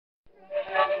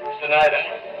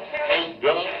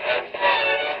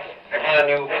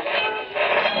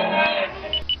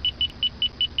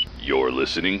You're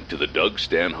listening to the Doug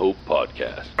Stanhope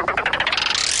Podcast.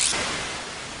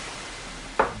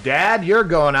 Dad, you're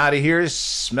going out of here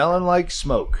smelling like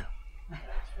smoke.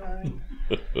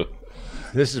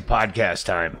 This is podcast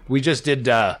time. We just did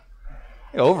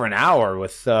over an hour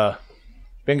with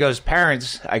Bingo's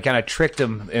parents. I kind of tricked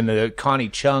him into Connie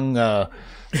Chung.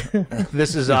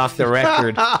 This is off the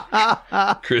record.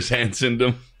 Chris Hansened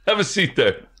him. Have a seat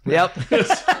there. Yep.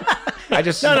 I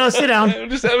just No, sit down.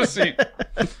 Just have a seat.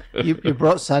 You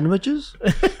brought sandwiches?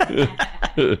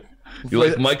 You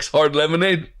like Mike's Hard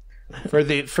Lemonade? for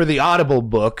the Audible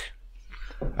book.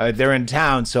 They're in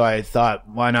town, so I thought,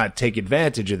 why not take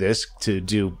advantage of this to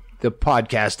do the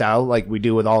podcast out like we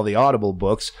do with all the Audible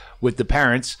books with the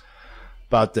parents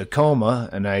about the coma.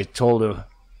 And I told her,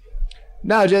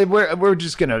 no, Jay, we're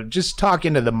just gonna talk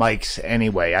into the mics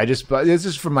anyway. This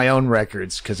is for my own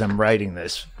records because I'm writing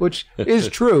this, which is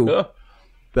true.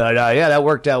 But yeah, that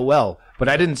worked out well. But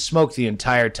I didn't smoke the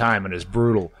entire time, and it's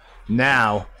brutal.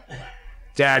 Now,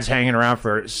 Dad's hanging around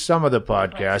for some of the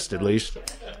podcast, at least.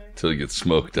 Till he gets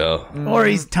smoked out. Or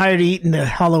he's tired of eating the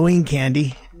Halloween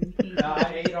candy.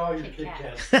 I ate all your Kit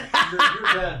Kats. You're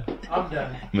done. I'm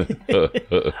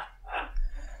done.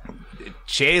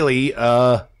 Chaille,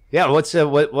 yeah, what's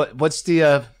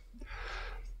the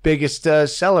biggest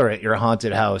seller at your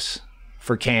haunted house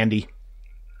for candy?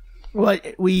 Well,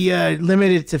 we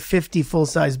limited it to 50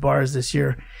 full-size bars this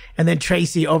year. And then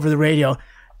Tracy over the radio,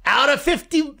 out of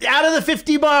the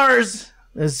 50 bars,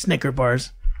 there's Snicker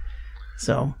bars.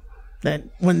 So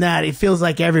it feels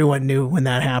like everyone knew when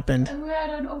that happened. And we had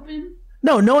it open?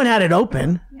 No one had it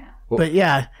open. Yeah. But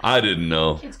yeah. I didn't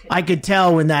know. I could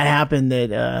tell when that happened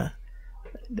that,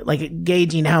 like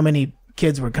gauging how many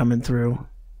kids were coming through.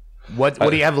 What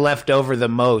do you have left over the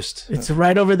most? It's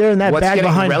right over there in that What's bag getting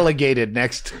behind. relegated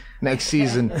next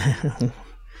season?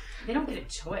 They don't get a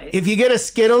choice. If you get a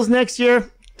Skittles next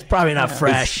year, it's probably not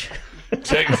fresh.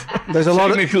 There's a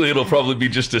lot of Technically, it'll probably be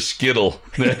just a Skittle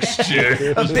next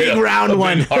year. A big round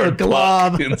one, big hard a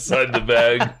glob. block inside the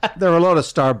bag. there are a lot of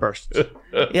starbursts.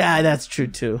 Yeah, that's true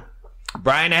too.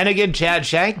 Brian Hennigan, Chad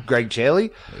Shank, Ggreg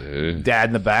Chaille, Dad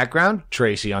in the background,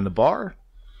 Tracy on the bar.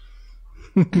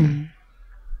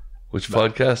 Which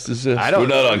podcast is this? I don't We're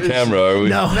not on camera, are we?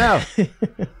 No.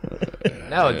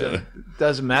 No, it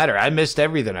doesn't matter. I missed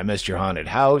everything. I missed your haunted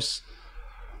house.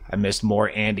 I missed more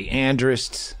Andy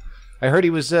Andrist. I heard he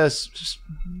was just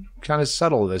kind of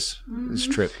subtle this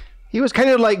trip. He was kind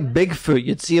of like Bigfoot.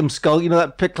 You'd see him skull. You know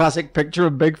that classic picture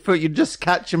of Bigfoot? You'd just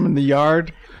catch him in the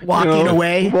yard. Walking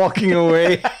away. Walking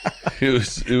away. It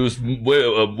was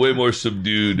way more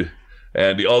subdued,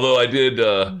 Andy. Although I did,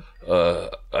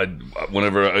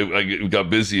 whenever I got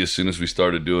busy as soon as we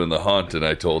started doing the haunt, and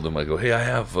I told him, I go, hey, I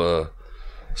have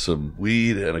some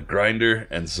weed and a grinder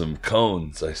and some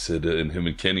cones. I said, and him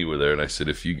and Kenny were there, and I said,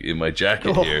 if you in my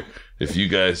jacket here, if you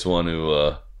guys want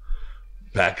to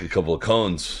pack a couple of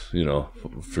cones,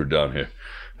 for down here.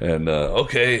 And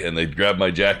okay, and they grabbed my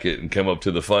jacket and came up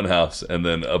to the FunHouse. And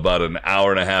then about an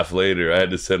hour and a half later, I had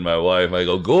to send my wife. I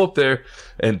go up there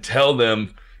and tell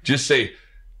them, just say,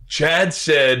 Chad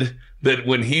said that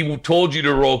when he told you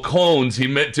to roll cones, he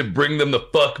meant to bring them the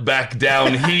fuck back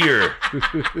down here.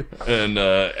 And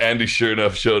Andy, sure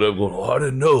enough, showed up going, I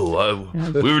didn't know.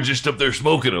 We were just up there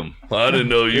smoking them. I didn't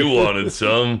know you wanted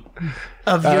some.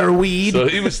 Of your weed. So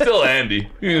he was still Andy.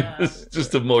 It's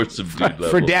just a more subdued level.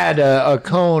 For Dad, a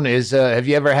cone is, have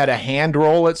you ever had a hand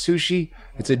roll at sushi?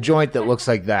 It's a joint that looks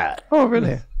like that. Oh,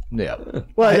 really? Yeah.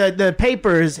 Well, the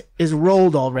paper is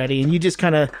rolled already, and you just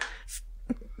kind of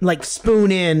like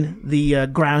spoon in the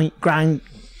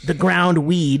ground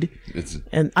weed.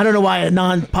 And I don't know why a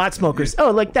non-pot smokers. Oh,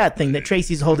 like that thing that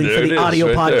Tracy's holding There for it the is,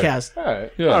 audio right there. podcast. All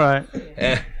right. Yeah. All right.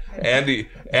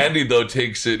 Andy though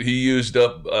takes it. He used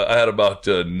up. I had about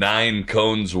 9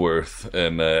 cones worth,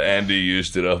 and Andy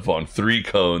used it up on 3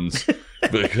 cones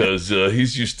because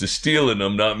he's used to stealing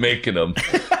them, not making them.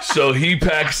 So he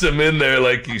packs them in there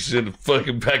like he's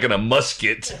fucking packing a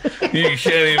musket. You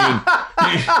can't even.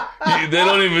 They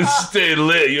don't even stay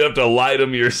lit. You have to light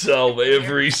them yourself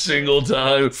every single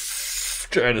time,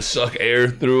 trying to suck air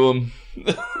through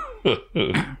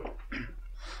them.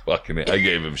 Fucking, I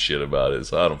gave him shit about it,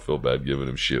 so I don't feel bad giving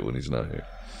him shit when he's not here.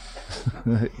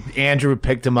 Andrew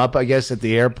picked him up, I guess, at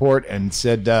the airport and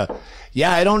said,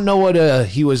 yeah, I don't know what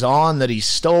he was on that he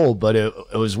stole, but it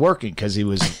was working because he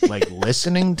was, like,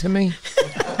 listening to me.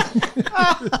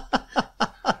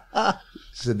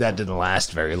 Said that didn't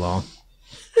last very long.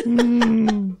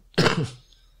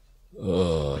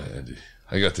 Oh, Andy.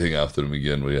 I got to hang out with him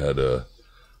again. We had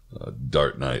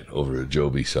dart night over at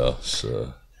Joby's house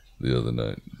the other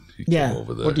night. He Yeah. came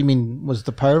over there. What do you mean? Was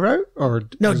the power out or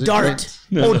No, was it dart.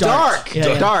 Oh, Dart. dart. Yeah,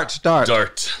 yeah. Dart.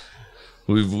 Dart.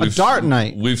 We've dart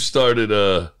night. We've started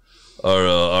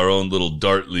our own little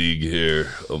dart league here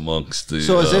amongst the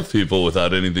So as if- people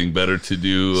without anything better to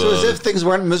do. So as if things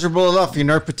weren't miserable enough, you're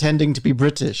now pretending to be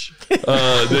British.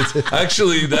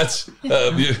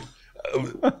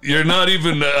 You're not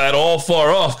even at all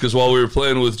far off, because while we were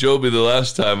playing with Joby the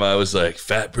last time, I was like,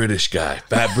 fat British guy.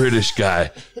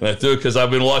 And I threw it because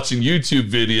I've been watching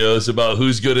YouTube videos about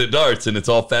who's good at darts, and it's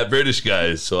all fat British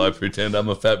guys. So I pretend I'm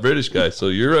a fat British guy. So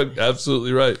you're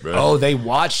absolutely right, bro. Oh, they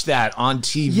watch that on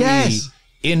TV Yes.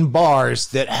 in bars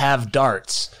that have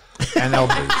darts. And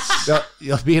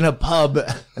you'll be in a pub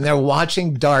and they're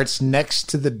watching darts next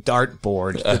to the dart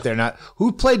board, but they're not.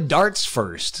 Who played darts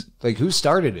first? Like, who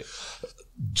started it?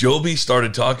 Joby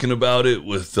started talking about it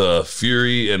with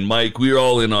Fury and Mike. We were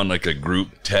all in on like a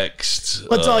group text.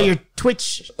 What's all your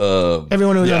Twitch?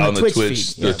 Everyone who's on the Twitch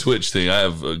feed. The Twitch thing. I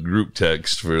have a group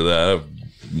text for that. I have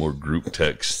more group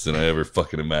texts than I ever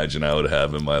fucking imagine I would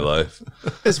have in my life.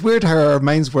 It's weird how our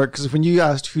minds work, because when you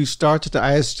asked who started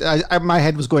it, my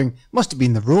head was going, must have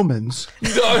been the Romans.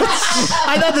 Darts.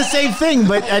 I thought the same thing,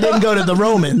 but I didn't go to the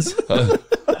Romans.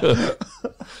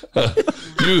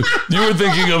 You were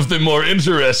thinking of the more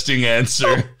interesting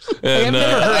answer, and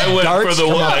I went for the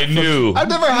one I knew.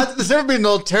 There's never been an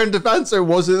alternative answer.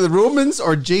 Was it the Romans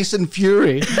or Jason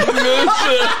Fury?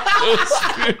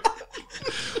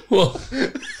 Well,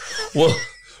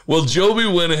 Joby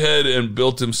went ahead and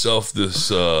built himself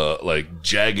this like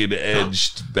jagged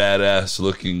edged, badass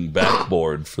looking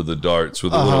backboard for the darts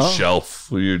with a little shelf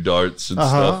for your darts and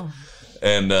stuff.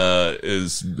 And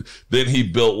then he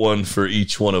built one for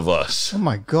each one of us. Oh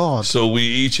my God. So we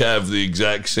each have the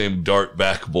exact same dart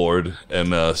backboard,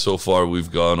 and so far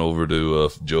we've gone over to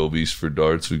Joby's for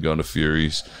darts. We've gone to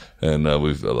Fury's, and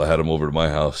we've had them over to my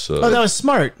house. Oh, that was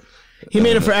smart. He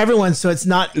made it for everyone, so it's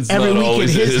not every week in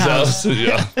his house.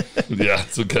 Yeah,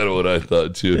 that's kind of what I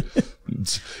thought too.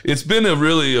 It's been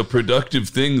a productive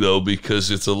thing though, because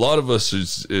it's a lot of us.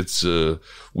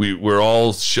 We're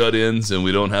all shut-ins and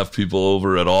we don't have people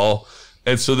over at all.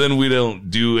 And so then we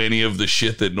don't do any of the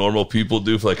shit that normal people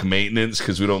do for like maintenance,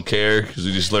 because we don't care, because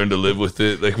we just learned to live with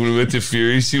it. Like when we went to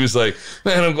Fury's, he was like,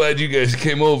 "Man, I'm glad you guys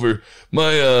came over.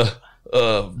 My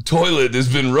toilet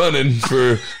has been running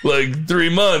for like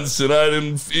 3 months and I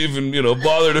didn't even,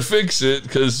 bother to fix it,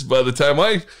 because by the time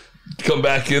I come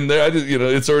back in there,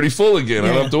 it's already full again. I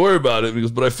don't have to worry about it."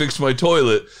 Because, but I fixed my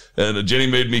toilet, and Jenny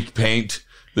made me paint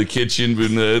the kitchen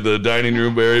and the dining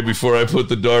room area before I put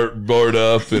the dart board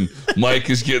up, and Mike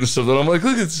is getting stuff. And I'm like,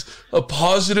 look, it's a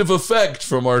positive effect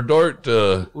from our dart.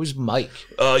 Who's Mike?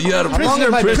 Yeah,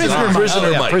 Prisoner Mike.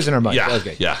 Prisoner Mike. Yeah,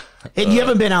 Okay. yeah. And you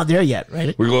haven't been out there yet,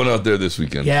 right? We're going out there this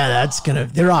weekend. Yeah,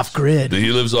 they're off grid.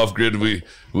 He lives off grid.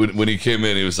 When he came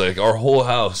in, he was like, "Our whole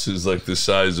house is like the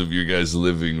size of your guys'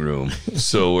 living room."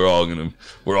 So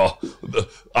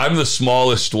I'm the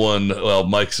smallest one. Well,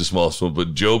 Mike's the smallest one,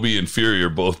 but Joby and Fury are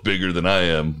both bigger than I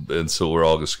am, and so we're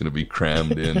all just going to be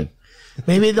crammed in.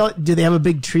 Maybe do they have a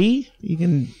big tree? You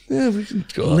can We can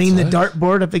go lean the outside.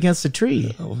 dartboard up against a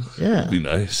tree. Yeah. Be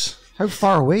nice. How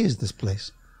far away is this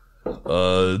place?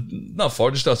 Not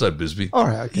far, just outside Bisbee. All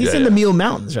right. Okay. He's in the Mule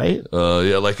Mountains, right?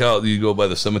 Yeah, like how you go by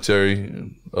the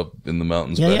cemetery up in the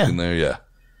mountains in there. Yeah.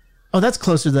 Oh, that's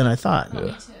closer than I thought.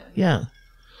 Yeah. Yeah.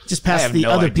 Just I past have the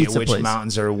no other idea pizza which place.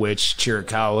 mountains are which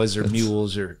Chiricahuas or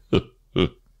mules or.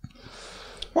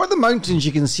 What are the mountains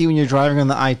you can see when you're driving on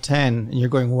the I-10 and you're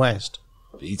going west?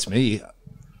 Beats me.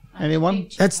 Anyone?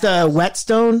 That's the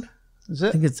Whetstone. Is I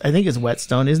it? think it's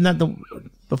Whetstone. Isn't that the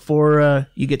before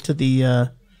you get to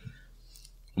the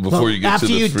Before you get to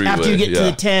the freeway. after you get to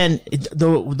the 10,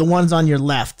 the ones on your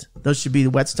left, those should be the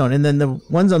Whetstone, and then the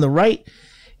ones on the right,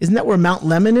 isn't that where Mount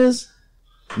Lemon is?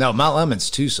 No, Mount Lemon's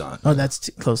Tucson. Oh, that's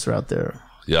closer out there.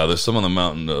 Yeah, there's some on the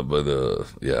mountain by the.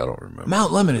 Yeah, I don't remember.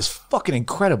 Mount Lemon is fucking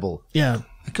incredible. Yeah.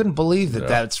 I couldn't believe that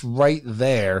that's right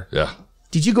there. Yeah.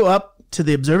 Did you go up to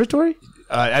the observatory?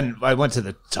 And I went to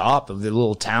the top of the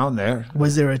little town there.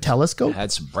 Was there a telescope?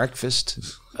 Had some breakfast.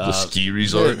 The ski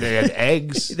resort. They had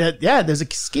eggs. There's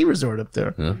a ski resort up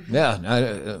there. Yeah,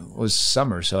 it was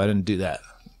summer, so I didn't do that.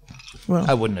 Well,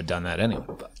 I wouldn't have done that anyway.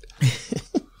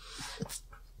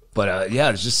 But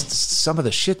yeah, it's just some of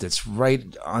the shit that's right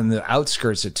on the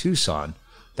outskirts of Tucson.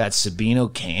 That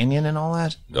Sabino Canyon and all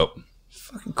that. Yep.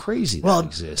 Fucking crazy. well, that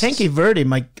exists. Tanque Verde,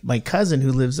 my cousin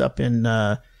who lives up in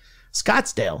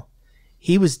Scottsdale,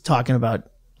 he was talking about.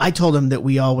 I told him that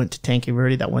we all went to Tanque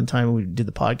Verde that one time we did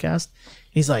the podcast,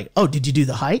 He's like, oh, did you do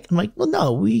the hike? I'm like, well,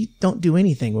 no, we don't do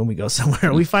anything when we go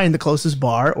somewhere. We find the closest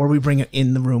bar or we bring it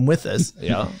in the room with us.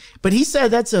 Yeah. But he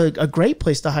said that's a great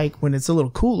place to hike when it's a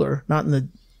little cooler, not in the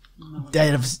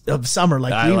dead of summer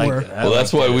like we were. Well,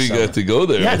 that's why we got to go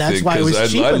there. Yeah, I that's think, why it was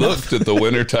 'cause cheap I enough. looked at the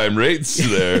wintertime rates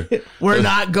there. We're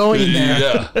not going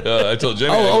there. Yeah, I told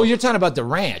Jenny. Oh, you're talking about the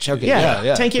ranch. Okay. Yeah,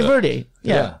 Yeah. Tanque Verde.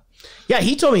 Yeah,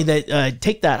 he told me that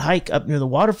take that hike up near the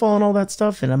waterfall and all that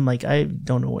stuff, and I'm like, I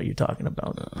don't know what you're talking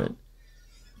about, but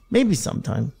maybe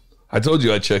sometime. I told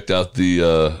you I checked out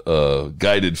the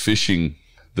guided fishing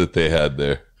that they had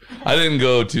there. I didn't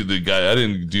go to the I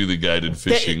didn't do the guided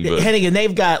fishing, but Hennigan,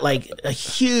 they've got like a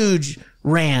huge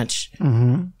ranch,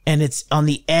 and it's on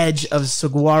the edge of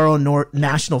Saguaro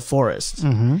National Forest.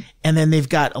 And then they've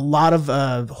got a lot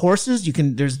of horses.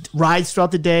 There's rides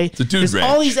throughout the day. There's ranch.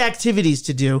 all these activities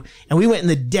to do, and we went in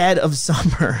the dead of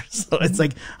summer, so it's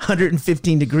like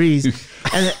 115 degrees.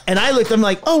 and I looked, I'm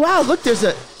like, oh wow, look,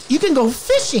 you can go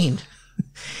fishing.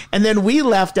 And then we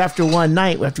left after one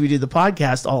night, after we did the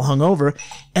podcast, all hungover.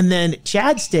 And then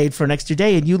Chad stayed for an extra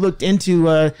day, and you looked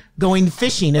into going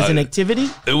fishing as an activity.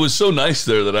 it was so nice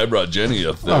there that I brought Jenny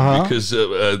up there because,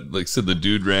 like I said, the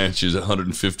Dude Ranch is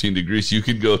 115 degrees. You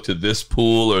could go to this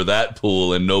pool or that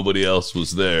pool, and nobody else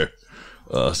was there.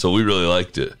 So we really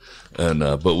liked it. And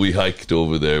but we hiked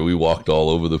over there. We walked all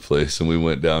over the place, and we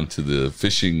went down to the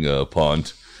fishing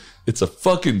pond. It's a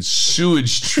fucking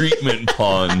sewage treatment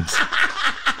pond.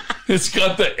 It's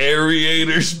got the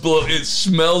aerators blow. It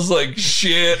smells like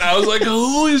shit. I was like,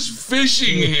 who is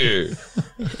fishing here?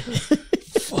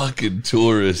 Fucking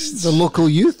tourists. The local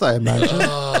youth, I imagine.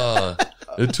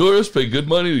 The tourists pay good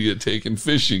money to get taken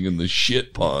fishing in the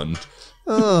shit pond.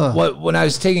 When I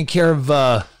was taking care of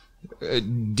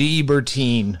Dee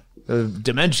Bertine, the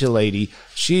dementia lady,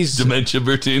 she's Dementia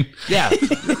Bertine. yeah.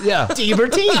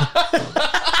 Bertine.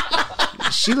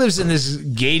 She lives in this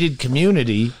gated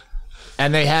community,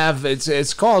 and they have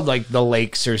it's called like the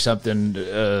Lakes or something,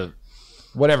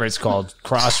 whatever it's called,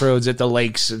 Crossroads at the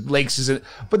Lakes. Lakes is it,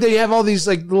 but they have all these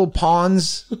like little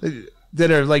ponds that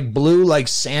are like blue, like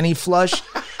Sandy Flush.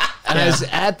 And I was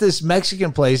at this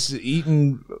Mexican place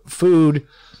eating food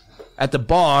at the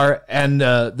bar, and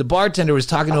the bartender was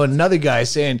talking to another guy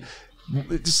saying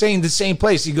the same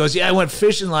place. He goes, "Yeah, I went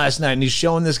fishing last night," and he's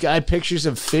showing this guy pictures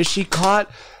of fish he caught.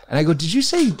 And I go, "Did you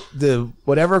say the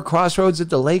whatever Crossroads at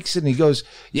the Lakes?" And he goes,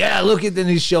 "Yeah, look at." Then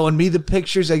he's showing me the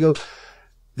pictures. I go,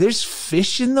 "There's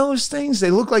fish in those things?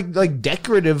 They look like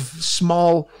decorative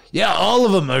small." Yeah, all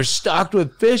of them are stocked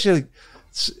with fish. Like,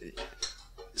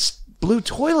 it's blue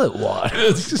toilet water.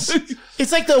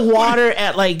 It's like the water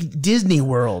at like Disney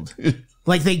World.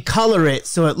 Like they color it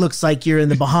so it looks like you're in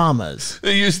the Bahamas.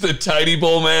 They use the Tidy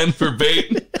Bowl man for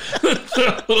bait.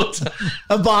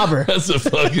 A bobber. That's a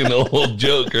fucking old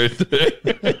joke right there.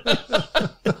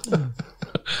 I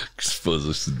suppose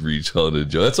I should reach on a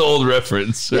joke. That's an old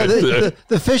reference. Yeah, Right there.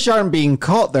 the fish aren't being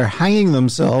caught; they're hanging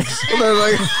themselves. They're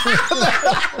like,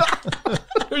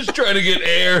 They're just trying to get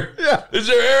air. Yeah. Is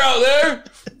there air out there?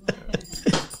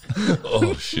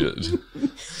 Oh, shit.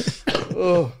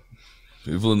 Oh.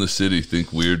 People in the city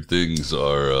think weird things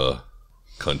are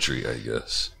country, I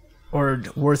guess. Or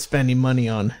worth spending money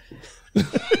on.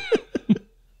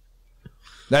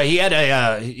 Now he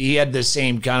had the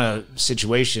same kind of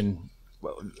situation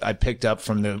I picked up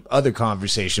from the other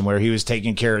conversation where he was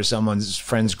taking care of someone's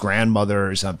friend's grandmother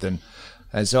or something.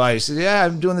 And so I said, "Yeah,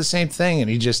 I'm doing the same thing." And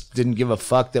he just didn't give a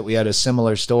fuck that we had a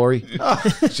similar story.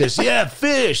 Just, "Yeah,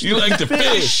 fish. You like to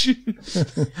fish?"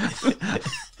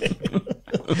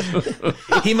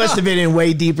 He must have been in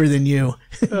way deeper than you.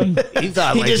 He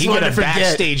thought He like just he wanted got a to forget.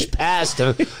 backstage pass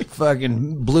to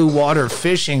fucking blue water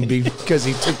fishing because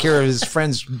he took care of his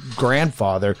friend's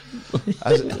grandfather.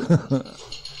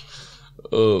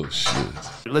 Oh, shit.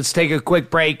 Let's take a quick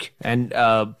break and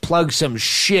plug some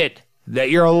shit that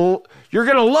you're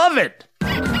gonna love it.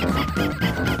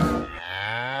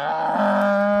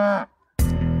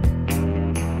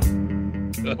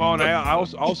 Well, and I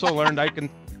also learned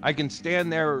I can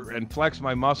stand there and flex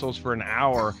my muscles for an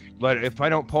hour, but if I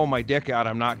don't pull my dick out,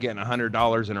 I'm not getting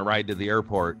 $100 in a ride to the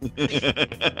airport.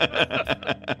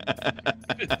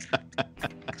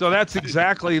 So that's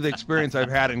exactly the experience I've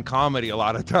had in comedy a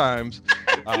lot of times.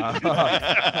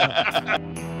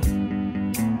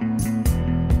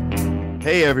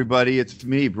 Hey, everybody, it's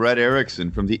me, Brett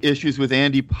Erickson from the Issues with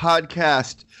Andy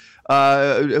podcast.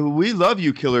 We love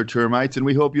you, killer termites, and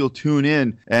we hope you'll tune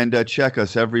in and check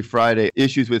us every Friday.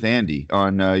 Issues with Andy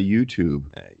on YouTube.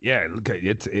 Yeah, look,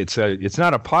 it's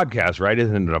not a podcast, right?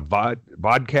 Isn't it a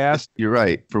vodcast? You're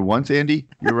right. For once, Andy,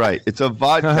 you're right. It's a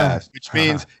vodcast, which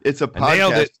means it's a I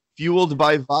nailed podcast it. fueled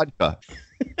by vodka.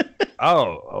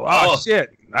 Oh, shit.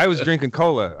 I was drinking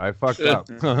cola. I fucked up.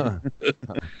 And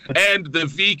the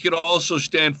V could also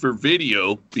stand for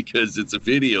video because it's a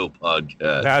video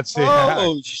podcast. That's it.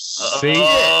 Oh, See?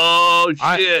 Oh,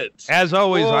 shit. As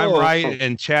always, I'm Whoa. right,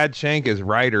 and Chad Shank is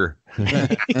righter.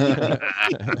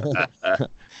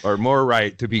 Or more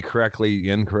right to be correctly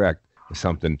incorrect or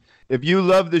something. If you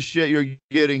love the shit you're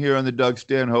getting here on the Doug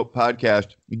Stanhope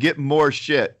podcast, get more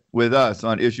shit with us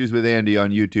on Issues with Andy on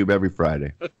YouTube every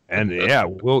Friday. And yeah,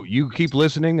 you keep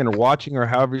listening and watching or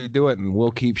however you do it, and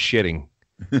we'll keep shitting.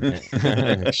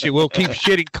 We'll keep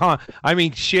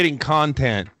shitting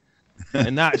content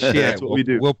and not shit. That's what we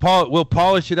do. We'll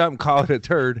polish it up and call it a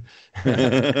turd.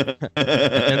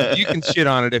 And you can shit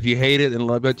on it if you hate it and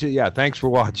love it. Yeah, thanks for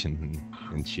watching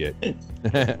and shit.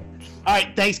 All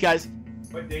right, thanks, guys.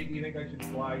 What date do you think I should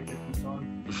fly to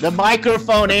Tucson? The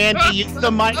microphone, Andy. Use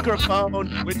the microphone.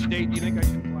 Which date do you think I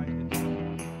should fly to?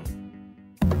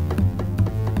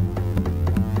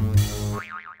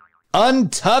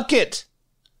 Untuck it.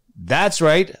 That's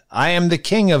right. I am the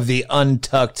king of the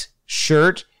untucked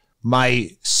shirt. My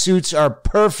suits are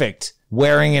perfect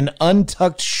wearing an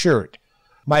untucked shirt.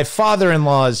 My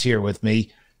father-in-law is here with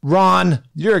me. Ron,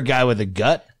 you're a guy with a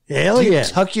gut. Hell Do you yeah.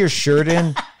 tuck your shirt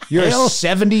in? You're a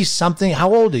 70-something.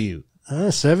 How old are you?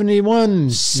 71.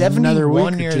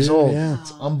 71 years old. Yeah.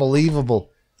 It's unbelievable.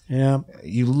 Yeah.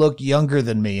 You look younger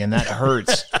than me, and that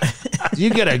hurts. Do you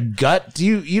get a gut?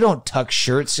 You don't tuck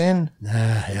shirts in?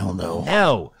 Hell no.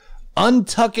 No.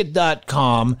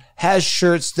 Untuckit.com has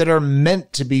shirts that are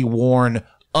meant to be worn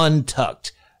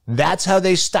untucked. That's how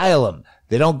they style them.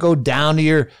 They don't go down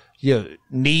to your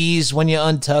knees when you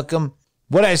untuck them.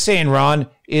 What I'm saying, Ron,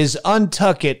 is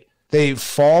untuck it. They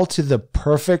fall to the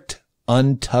perfect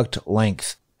untucked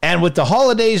length. And with the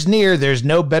holidays near, there's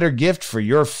no better gift for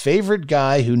your favorite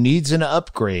guy who needs an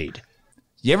upgrade.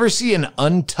 You ever see an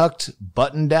untucked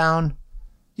button down?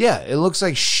 Yeah, it looks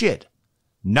like shit.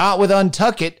 Not with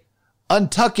Untuck It.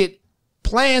 Untuck It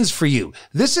plans for you.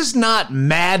 This is not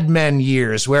Mad Men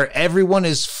years where everyone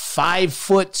is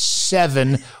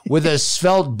 5'7" with a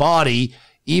svelte body,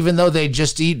 even though they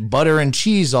just eat butter and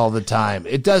cheese all the time.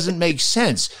 It doesn't make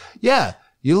sense. Yeah,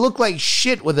 you look like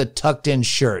shit with a tucked in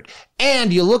shirt.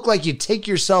 And you look like you take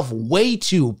yourself way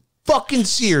too fucking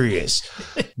serious.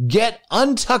 Get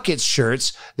Untuck It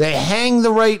shirts. They hang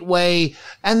the right way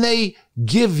and they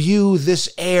give you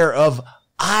this air of,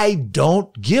 I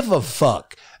don't give a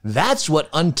fuck. That's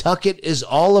what Untuck It is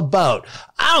all about.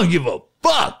 I don't give a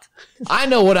fuck. I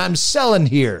know what I'm selling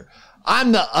here.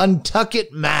 I'm the Untuck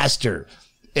It master.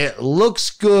 It looks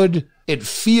good. It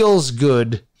feels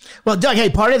good. Well, Doug, hey,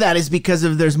 part of that is because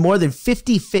there's more than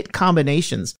 50 fit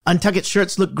combinations. Untuck It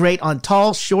shirts look great on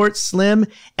tall, short, slim,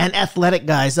 and athletic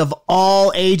guys of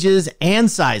all ages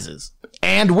and sizes.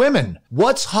 And women.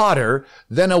 What's hotter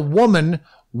than a woman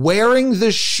wearing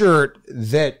the shirt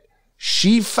that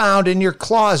she found in your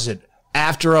closet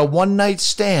after a one-night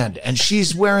stand, and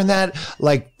she's wearing that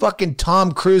like fucking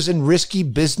Tom Cruise in Risky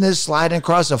Business sliding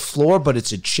across a floor, but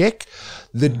it's a chick?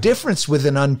 The difference with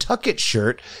an Untuck It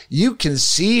shirt, you can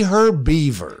see her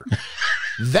beaver.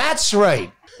 That's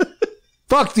right.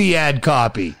 Fuck the ad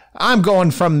copy. I'm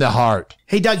going from the heart.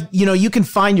 Hey, Doug, you can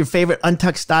find your favorite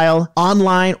Untucked style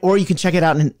online, or you can check it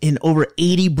out in over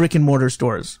 80 brick and mortar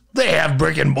stores. They have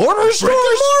brick and mortar stores?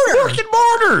 Brick and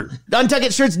mortar. Untuck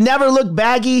It shirts never look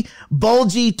baggy,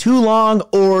 bulgy, too long,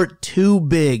 or too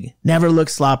big. Never look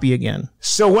sloppy again.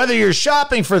 So whether you're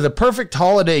shopping for the perfect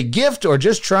holiday gift or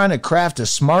just trying to craft a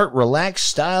smart, relaxed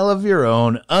style of your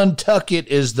own, Untuck It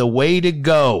is the way to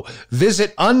go.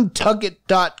 Visit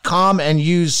untuckit.com and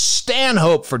use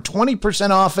Stanhope for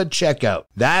 20% off at checkout.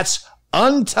 That's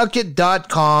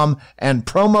untuckit.com and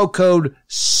promo code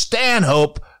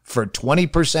Stanhope for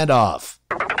 20% off.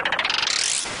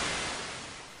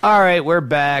 All right, we're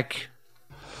back.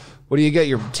 What do you got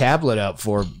your tablet out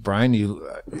for, Brian?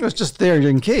 It was just there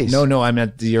in case. No, I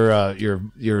meant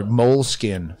your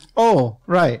moleskin. Oh,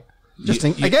 right.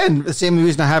 Again, the same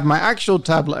reason I have my actual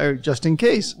tablet out, just in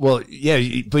case. Well,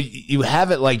 yeah, but you have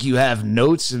it like you have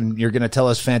notes and you're going to tell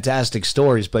us fantastic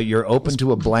stories, but you're open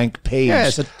to a blank page.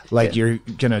 Yeah, you're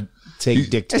going to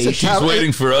take dictation. He's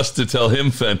waiting for us to tell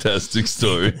him fantastic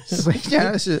stories.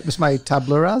 Yeah, it's my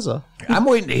tabula rasa. I'm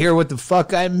waiting to hear what the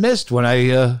fuck I missed when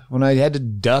I had to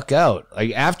duck out.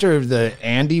 Like after the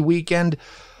Andy weekend,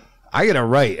 I got to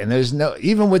write, and there's no,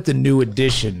 even with the new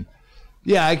edition.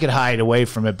 Yeah, I could hide away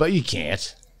from it, but you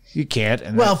can't. You can't.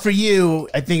 And well, for you,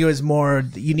 I think it was more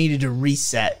that you needed to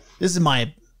reset. This is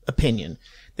my opinion.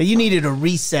 That you needed a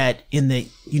reset in that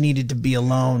you needed to be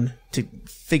alone to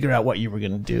figure out what you were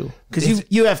going to do. Because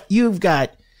you've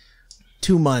got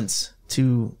 2 months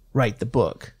to write the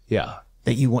book Yeah.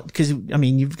 that you want. Because, I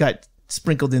mean, you've got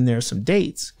sprinkled in there some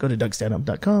dates. Go to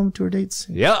DougStanhope.com, tour dates.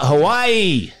 Yeah,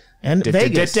 Hawaii. And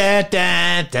Vegas.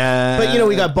 But,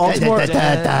 we got Baltimore.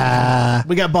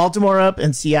 We got Baltimore up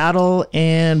and Seattle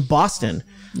and Boston.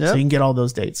 Yep. So you can get all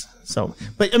those dates. So,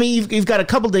 but I mean, you've got a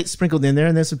couple dates sprinkled in there,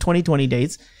 and there's some 2020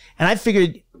 dates. And I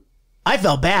figured, I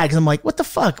felt bad because I'm like, what the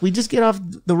fuck? We just get off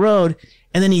the road,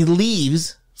 and then he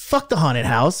leaves. Fuck the haunted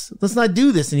house. Let's not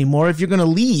do this anymore. If you're going to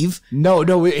leave. No,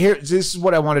 here, this is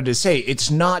what I wanted to say.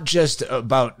 It's not just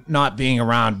about not being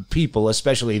around people,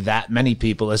 especially that many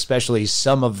people, especially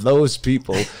some of those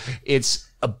people. It's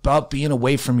about being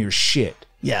away from your shit.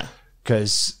 Yeah.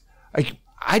 Because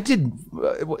I did,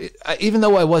 even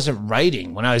though I wasn't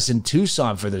writing when I was in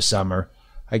Tucson for the summer,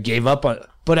 I gave up on,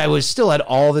 but I was still had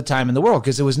all the time in the world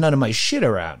because there was none of my shit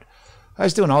around. I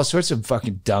was doing all sorts of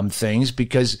fucking dumb things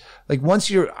because, like,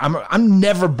 once I'm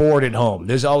never bored at home.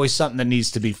 There's always something that needs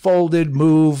to be folded,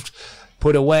 moved,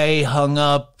 put away, hung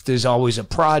up. There's always a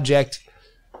project.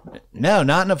 No,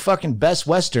 not in a fucking Best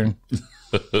Western.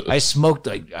 I smoked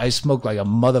like a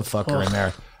motherfucker in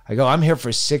there. I go, I'm here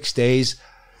for 6 days.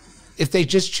 If they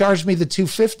just charge me the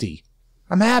 $250,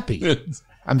 I'm happy.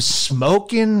 I'm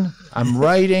smoking. I'm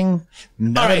writing.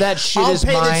 None of that shit is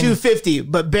mine. I'll pay the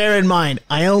 $250, but bear in mind,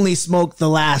 I only smoked the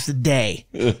last day,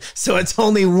 so it's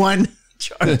only one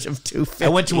charge of $250. I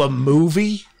went to a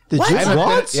movie. What?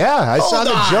 I saw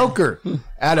the Joker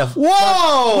at a.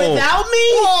 Whoa! Without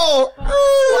me? Whoa!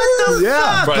 What the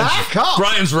fuck?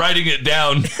 Brian's writing it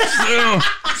down.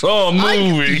 Saw a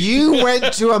movie. You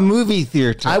went to a movie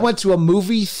theater. I went to a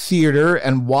movie theater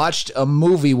and watched a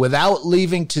movie without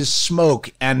leaving to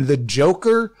smoke, and the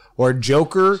Joker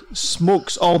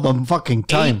smokes all the fucking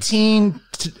time. 18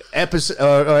 episodes.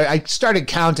 I started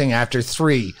counting after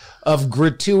 3 of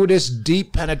gratuitous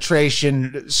deep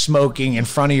penetration smoking in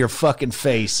front of your fucking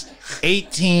face.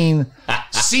 18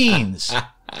 scenes.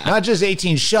 Not just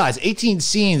 18 shots, 18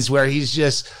 scenes where he's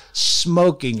just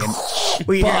smoking and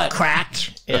we get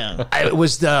cracked. Yeah. It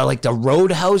was the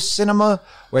Roadhouse cinema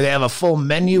where they have a full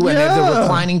menu and they have the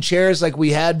reclining chairs like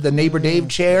we had, the Neighbor Dave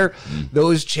chair.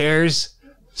 Those chairs,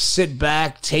 sit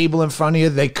back, table in front of you.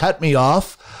 They cut me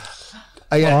off.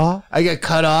 I got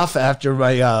cut off after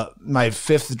my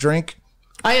 5th drink.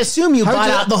 I assume you bought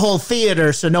out the whole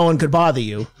theater so no one could bother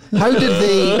you. How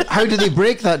did they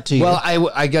break that to you? Well,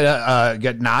 I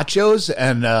got nachos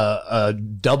and a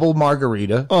double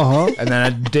margarita, and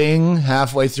then a ding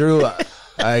halfway through.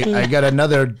 I got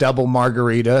another double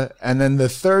margarita, and then the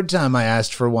third time I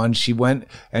asked for one, she went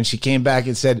and she came back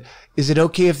and said, "Is it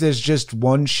okay if there's just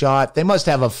one shot?" They must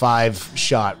have a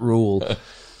 5-shot rule.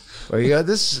 Well, you got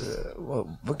this.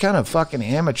 What kind of fucking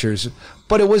amateurs?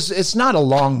 But it's not a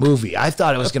long movie. I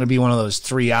thought it was going to be one of those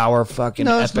 3-hour fucking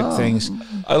epic things.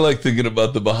 I like thinking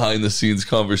about the behind the scenes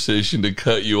conversation to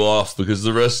cut you off because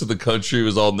the rest of the country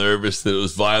was all nervous that it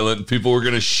was violent. People were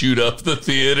going to shoot up the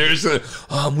theaters.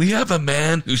 We have a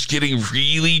man who's getting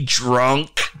really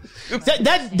drunk.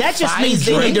 That just means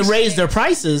they need to raise their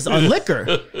prices on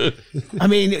liquor. I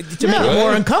mean, to make it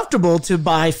more uncomfortable to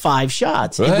buy 5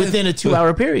 shots within a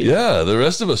 2-hour period. Yeah, the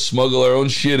rest of us smuggle our own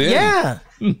shit in. Yeah.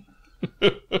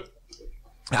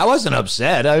 I wasn't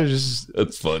upset.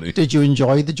 That's funny. Did you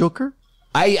enjoy the Joker?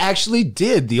 I actually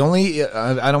did. The only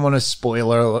I don't want to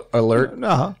spoiler alert.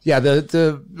 Yeah,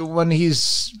 the when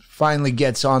he's finally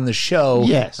gets on the show.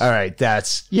 Yes. All right.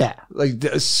 That's like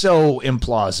so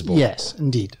implausible. Yes,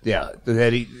 indeed. Yeah.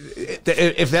 That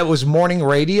if that was morning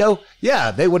radio,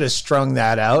 they would have strung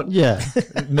that out. Yeah.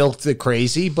 Milked the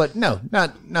crazy, but no,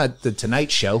 not the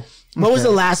Tonight Show. What was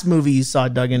the last movie you saw,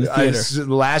 Doug, in the theater?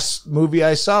 The last movie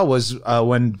I saw was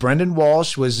when Brendan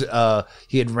Walsh was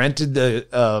he had rented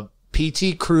the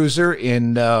PT Cruiser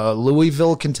in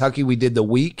Louisville, Kentucky. We did the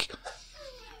week.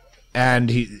 And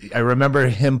I remember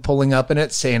him pulling up in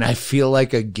it saying, "I feel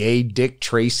like a gay Dick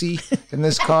Tracy in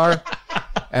this car."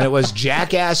 And it was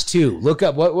Jackass 2. Look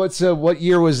up what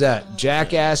year was that?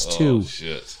 Jackass 2. Oh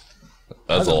shit.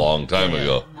 That's a long time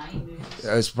ago.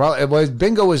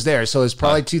 Bingo was there, so it's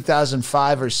probably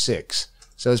 2005 or 6.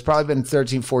 So it's probably been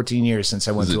 13, 14 years since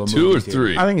I went to a movie. 2 or theater.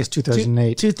 3? I think it's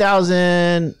 2008.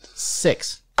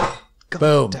 2006.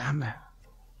 Boom. Damn it.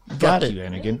 Got it. You,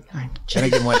 Hennigan.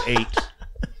 Hennigan went 8.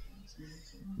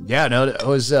 Yeah, no,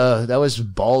 that was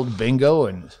Bald Bingo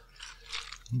and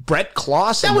Brett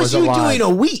Clausen. That was you alive. doing a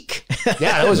week.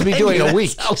 Yeah, that was me doing a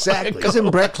week. Exactly.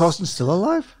 Isn't Brett Clausen still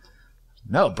alive?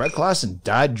 No, Brett Clausen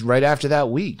died right after that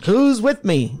week. Who's with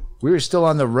me? We were still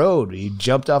on the road. He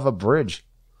jumped off a bridge.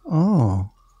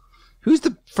 Oh. Who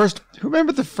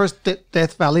remember the first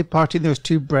Death Valley party? There was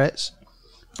 2 Bretts.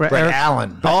 Brett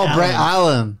Allen. Brett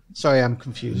Allen. Sorry, I'm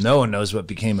confused. No one knows what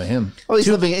became of him. Oh, he's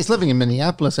living in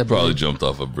Minneapolis, I Probably believe. jumped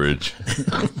off a bridge.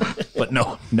 But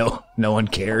no one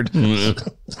cared.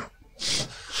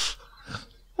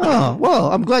 Oh,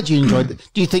 well, I'm glad you enjoyed it.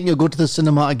 Do you think you'll go to the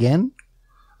cinema again?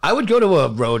 I would go to a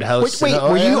Roadhouse. Wait, I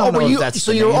don't know if that's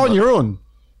so the you're name, on but- your own?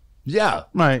 Yeah.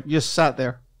 Right, you just sat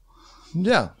there.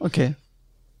 Yeah. Okay.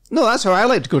 No, that's how I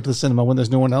like to go to the cinema, when there's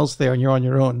no one else there and you're on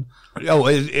your own. Oh,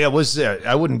 it was.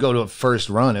 I wouldn't go to a first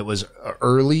run. It was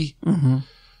early. Mm-hmm.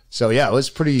 So yeah, it was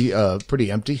pretty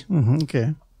empty. Mm-hmm,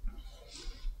 okay.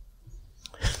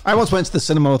 I once went to the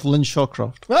cinema with Lynn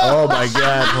Shawcroft. Oh my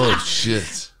God! Oh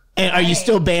shit! And are you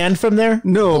still banned from there?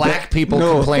 No, Black people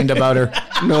complained about her.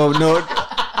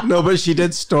 No, but she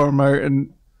did storm out,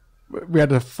 and we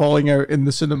had a falling out in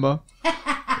the cinema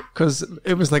because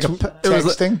it was like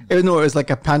texting? It was like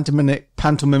a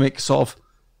pantomimic sort of.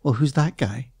 Well, who's that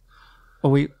guy? Oh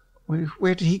wait,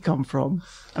 where did he come from?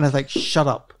 And I was like, shut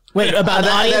up. Wait, about the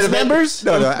audience members?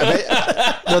 No.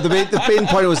 The main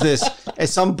point was this. At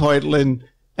some point, Lynn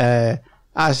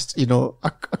asked,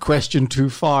 a question too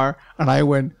far, and I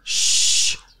went,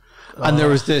 shh. And there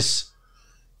was this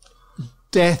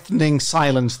deafening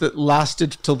silence that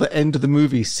lasted till the end of the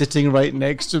movie, sitting right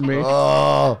next to me.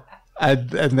 Oh,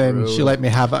 And then she let me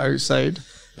have it outside.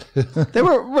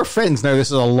 We're friends now. This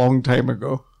is a long time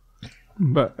ago.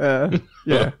 But,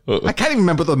 yeah. I can't even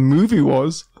remember what the movie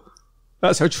was.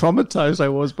 That's how traumatized I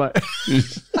was by it.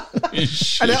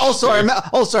 And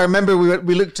I remember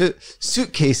we looked at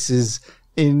suitcases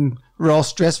in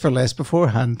Ross Dress for Less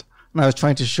beforehand, and I was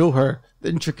trying to show her the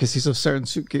intricacies of certain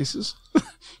suitcases.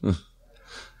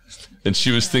 And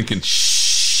she was thinking,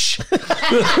 shh.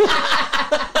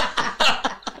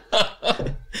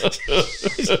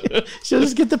 She'll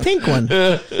just get the pink one.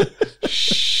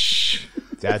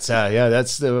 that's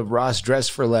the Ross Dress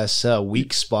for Less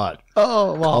weak spot.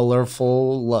 Oh, wow.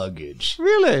 Colorful luggage.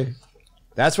 Really?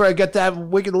 That's where I get that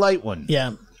Wicked Light one.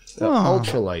 Yeah. The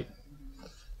ultralight.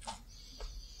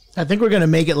 I think we're going to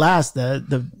make it last,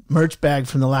 the merch bag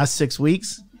from the last 6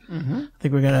 weeks. Mm-hmm. I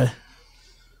think we're going to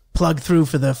plug through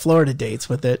for the Florida dates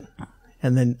with it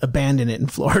and then abandon it in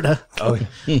Florida. Oh,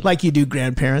 like you do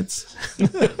grandparents. He's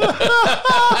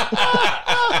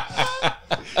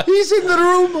in the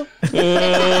room.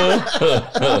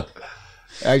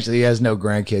 Actually, he has no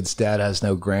grandkids. Dad has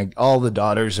no all the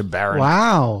daughters are barren.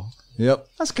 Wow. Yep.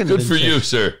 That's kind Good of for you,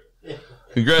 sir.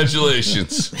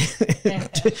 Congratulations.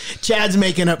 Chad's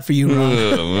making up for you, Ron.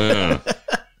 Oh, man.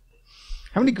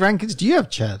 How many grandkids do you have,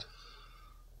 Chad?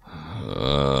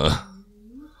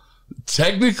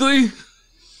 Technically,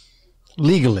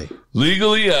 Legally.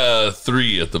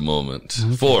 3 at the moment.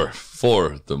 4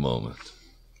 at the moment.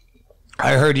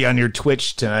 I heard you on your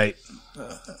Twitch tonight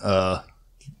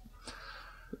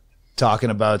talking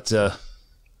about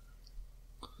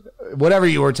whatever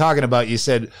you were talking about. You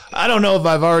said, I don't know if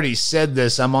I've already said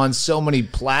this. I'm on so many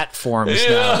platforms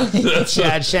now.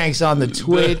 Chad Shank's on the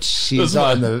Twitch. He's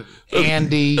on the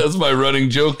Andy. That's my running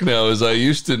joke now, is I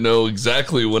used to know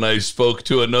exactly when I spoke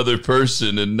to another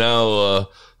person, and now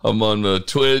I'm on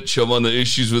Twitch. I'm on the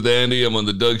Issues with Andy. I'm on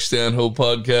the Doug Stanhope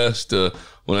podcast.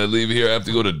 When I leave here, I have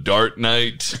to go to Dart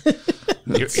Night.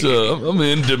 I'm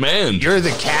in demand. You're the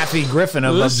Kathy Griffin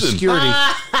of obscurity.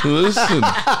 Listen.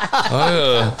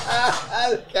 That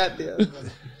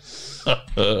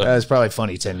was probably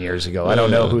funny 10 years ago. I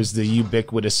don't know who's the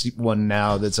ubiquitous one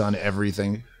now that's on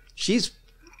everything. She's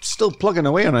still plugging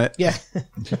away on it. Yeah.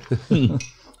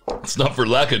 It's not for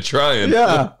lack of trying.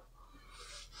 Yeah.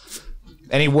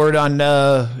 Any word on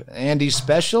Andy's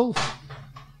special?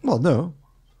 Well, no.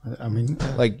 I mean,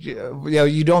 Like,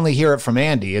 you'd only hear it from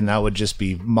Andy, and that would just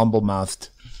be mumble-mouthed.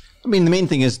 the main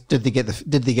thing is, did they get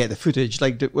the footage?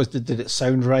 Like, did it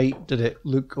sound right? Did it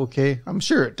look okay? I'm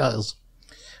sure it does.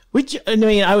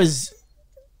 I was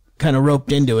kind of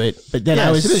roped into it, but then I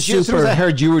was as soon as I super.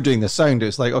 heard you were doing the sound, it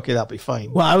was like, okay, that'll be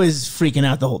fine. Well, I was freaking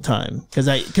out the whole time because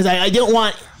I didn't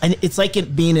want. And it's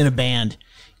like being in a band.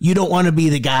 You don't want to be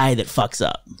the guy that fucks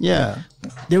up. Yeah.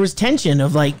 There was tension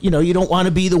of like, you don't want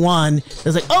to be the one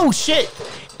that's like, oh shit.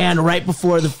 And right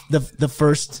before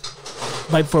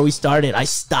right before we started, I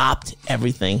stopped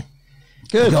everything.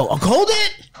 Good. I go, I'll hold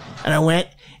it. And I went,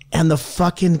 and the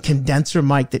fucking condenser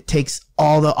mic that takes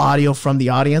all the audio from the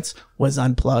audience was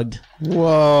unplugged.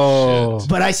 Whoa.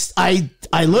 But I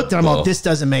looked and I'm like, this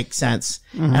doesn't make sense.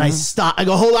 And I stopped. I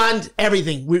go, hold on to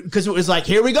everything. Because it was like,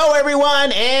 here we go,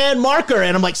 everyone. And marker.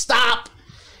 And I'm like, stop.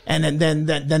 And then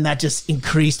that just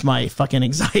increased my fucking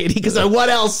anxiety. Because what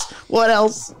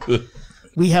else?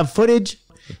 We have footage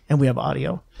and we have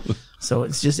audio. So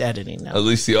it's just editing now. At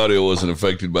least the audio wasn't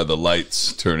affected by the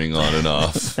lights turning on and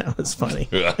off. That was funny.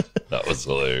 That was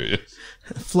hilarious.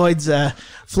 Floyd's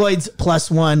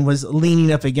 +1 was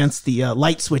leaning up against the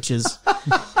light switches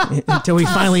until we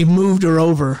finally moved her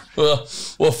over. Well,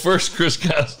 first Chris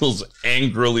Castles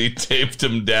angrily taped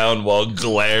him down while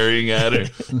glaring at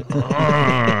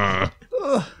her.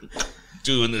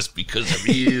 Doing this because of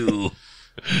you.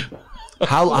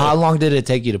 How long did it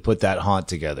take you to put that haunt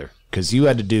together? Because you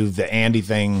had to do the Andy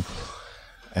thing,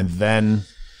 and then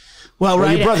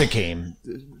your brother came.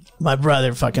 My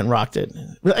brother fucking rocked it.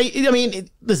 I mean,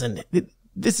 listen,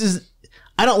 this is.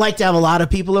 I don't like to have a lot of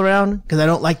people around because I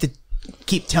don't like to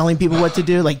keep telling people what to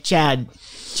do. Like Chad,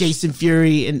 Jason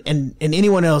Fury, and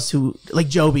anyone else who like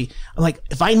Joby. I'm like,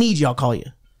 if I need you, I'll call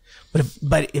you.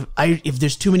 But if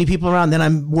there's too many people around, then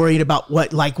I'm worried about why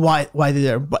they're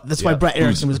there. But that's why Brett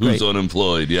Erickson was great. Who's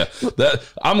unemployed? Yeah,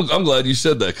 I'm glad you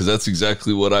said that because that's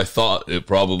exactly what I thought it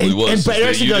probably was. And Brett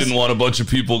Erickson didn't want a bunch of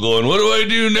people going, "What do I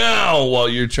do now?" while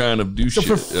you're trying to do shit.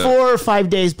 So for 4 or 5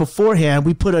 days beforehand,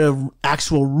 we put an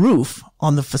actual roof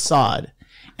on the facade,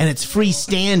 and it's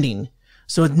freestanding.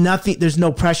 So nothing. There's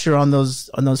no pressure on those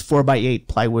 4x8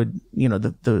 plywood. You know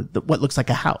the what looks like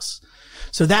a house.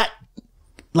 So that.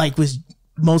 Like was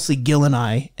mostly Gil and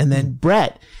I, and then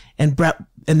Brett, and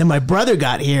then my brother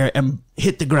got here and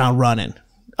hit the ground running.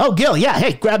 Oh, Gil, yeah,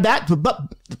 hey, grab that,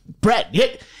 Brett,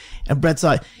 hit, and Brett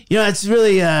saw it. You know, it's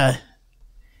really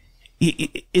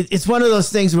it's one of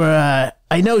those things where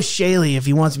I know Chaille, if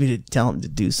he wants me to tell him to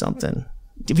do something,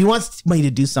 if he wants me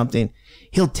to do something,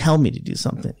 he'll tell me to do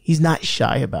something. He's not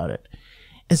shy about it,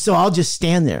 and so I'll just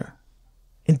stand there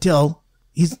until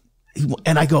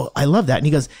and I go, I love that, and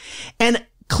he goes, and.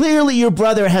 Clearly, your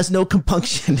brother has no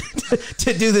compunction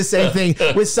to do the same thing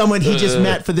with someone he just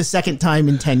met for the second time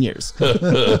in 10 years.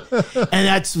 And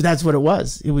that's what it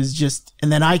was. It was just, and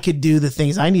then I could do the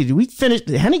things I needed. We finished,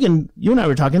 Hennigan, you and I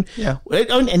were talking. Yeah.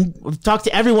 And talked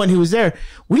to everyone who was there.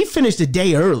 We finished a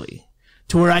day early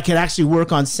to where I could actually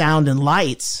work on sound and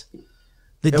lights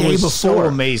the day before. So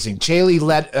amazing. Chaille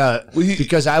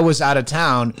because I was out of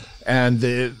town and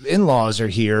the in-laws are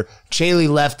here. Chaille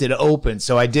left it open,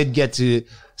 so I did get to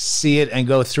see it and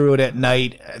go through it at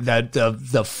night. That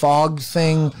the fog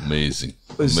thing, amazing.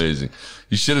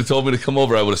 You should have told me to come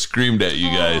over. I would have screamed at you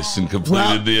guys and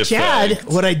completed the effect. Chad,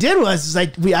 what I did was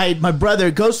my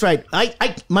brother Ghostwrite.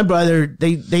 My brother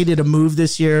they did a move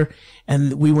this year.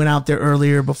 And we went out there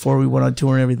earlier before we went on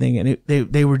tour and everything. And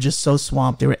they were just so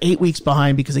swamped. They were 8 weeks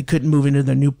behind because they couldn't move into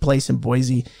their new place in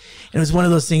Boise. And it was one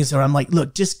of those things where I'm like,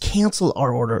 look, just cancel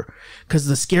our order. Because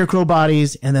the scarecrow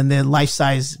bodies and then the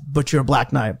life-size Butcher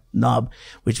Black Knob,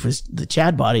 which was the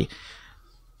Chad body.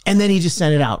 And then he just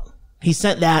sent it out. He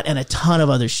sent that and a ton of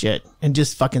other shit and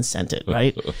just fucking sent it,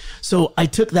 right? So I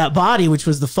took that body, which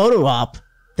was the photo op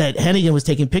that Hennigan was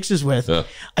taking pictures with. Yeah.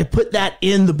 I put that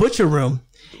in the Butcher room.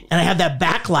 And I have that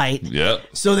backlight. Yeah.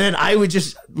 So then I would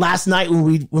just last night when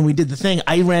we did the thing,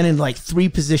 I ran in like 3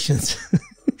 positions.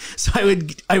 So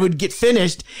I would get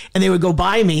finished and they would go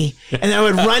by me and then I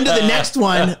would run to the next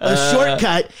one, a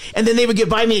shortcut, and then they would get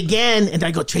by me again and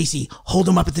I'd go, Tracy, hold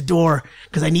them up at the door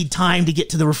because I need time to get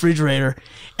to the refrigerator.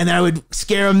 And then I would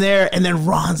scare him there and then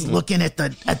Ron's looking at the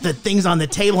things on the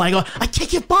table and I go, I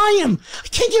can't get by him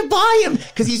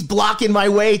because he's blocking my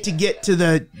way to get to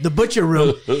the Butcher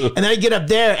room. And then I get up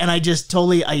there and I just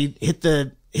I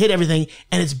hit everything,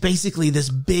 and it's basically this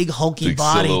big hulking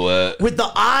body silhouette. With the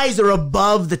eyes are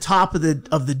above the top of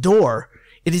the door.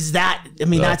 It is that. I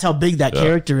mean, that's how big that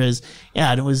character is.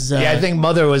 Yeah, and it was. I think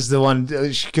Mother was the one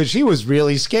because she was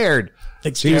really scared.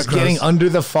 Like she was getting under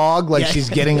the fog, like she's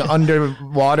getting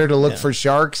underwater to look for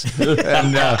sharks,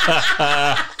 and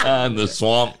the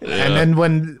swamp. Yeah. And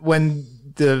then when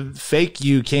the fake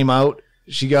you came out,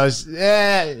 she goes,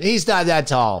 he's not that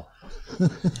tall.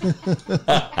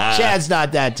 Chad's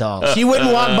not that tall. She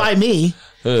wouldn't walk by me.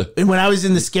 And when I was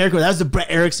in the scarecrow, that was the Brett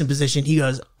Erickson position.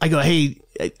 I go, hey,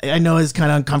 I know it's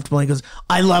kind of uncomfortable. He goes,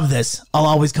 I love this. I'll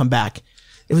always come back.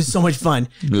 It was so much fun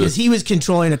because he was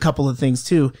controlling a couple of things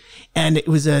too. And it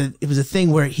was a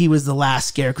thing where he was the last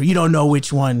scarecrow. You don't know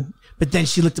which one. But then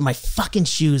she looked at my fucking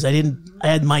shoes. I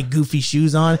had my goofy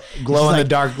shoes on. Glow in the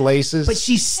dark laces. But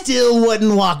she still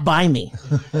wouldn't walk by me.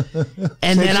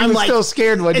 And so then I'm like, still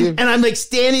scared. And I'm like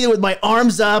standing there with my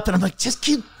arms up and I'm like, just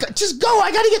go.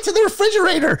 I got to get to the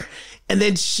refrigerator. And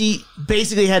then she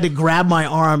basically had to grab my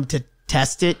arm to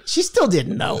test it. She still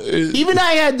didn't know. Even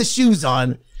I had the shoes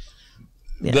on.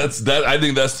 I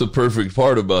think that's the perfect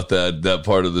part about that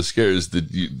part of the scare is that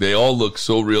they all look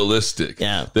so realistic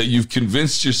that you've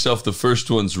convinced yourself the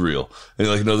first one's real. And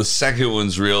you're like, no, the second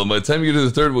one's real. And by the time you get to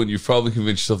the third one, you've probably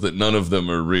convinced yourself that none of them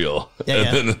are real.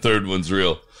 And then the third one's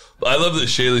real. I love that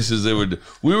Chaille says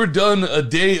we were done a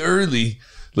day early.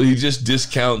 But he just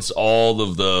discounts all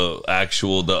of the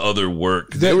other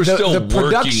work. They were still the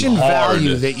production working hard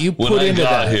value that you put when I into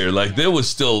got that. here. Like there was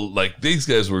still like these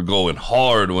guys were going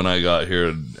hard when I got here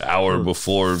an hour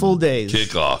before full days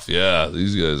kickoff. Yeah,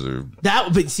 these guys are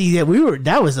But see that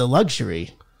was a luxury.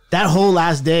 That whole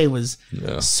last day was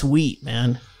sweet,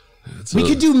 man. We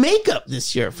could do makeup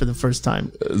this year for the first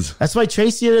time. That's why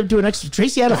Tracy ended up doing extra.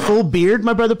 Tracy had a full beard.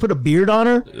 My brother put a beard on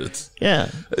her.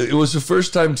 It was the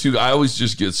first time too. I always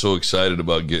just get so excited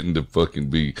about getting to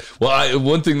fucking be. Well,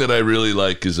 one thing that I really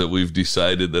like is that we've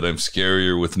decided that I'm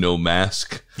scarier with no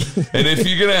mask. And if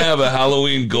you're gonna have a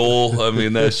Halloween goal, I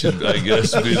mean that should, I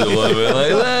guess, be the one.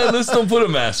 Like, let's don't put a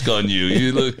mask on you.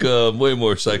 You look way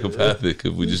more psychopathic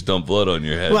if we just dump blood on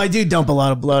your head. Well, I do dump a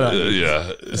lot of blood on you.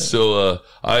 Yeah. So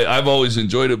I've always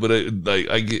enjoyed it, but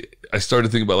I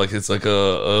started thinking about like it's like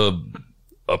a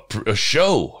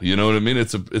show. You know what I mean?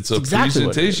 It's a exactly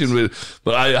presentation,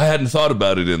 but I hadn't thought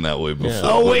about it in that way before. Yeah.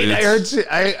 Oh wait,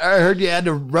 I heard you had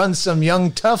to run some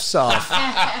young toughs off.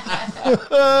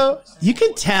 You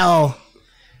can tell,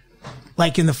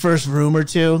 like in the first room or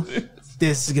two,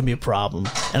 this is gonna be a problem.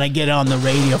 And I get on the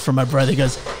radio from my brother. He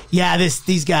goes, "Yeah,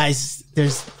 these guys,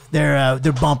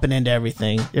 they're bumping into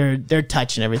everything. They're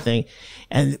touching everything."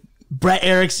 And Brett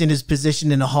Erickson is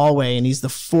positioned in the hallway, and he's the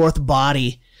fourth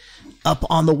body up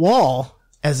on the wall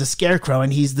as a scarecrow,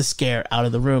 and he's the scare out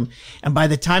of the room. And by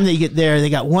the time they get there, they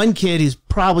got one kid who's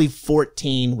probably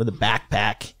 14 with a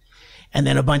backpack, and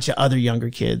then a bunch of other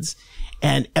younger kids.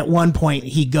 And at one point,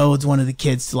 he goads one of the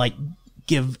kids to like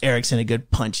give Erickson a good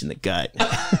punch in the gut. And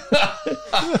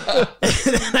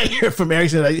then I hear from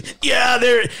Erickson, like, "Yeah,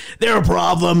 they're a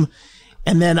problem."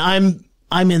 And then I'm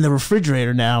in the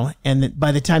refrigerator now, and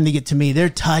by the time they get to me, they're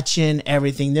touching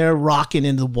everything. They're rocking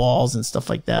into the walls and stuff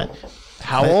like that.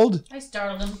 How old? I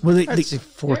startled him. Well, I'd say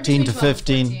 14 to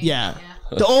 15. Yeah.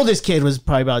 The oldest kid was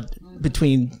probably about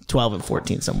between 12 and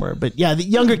 14 somewhere. But yeah, the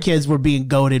younger kids were being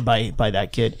goaded by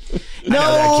that kid.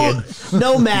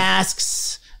 No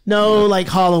masks. No like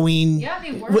Halloween. Yeah,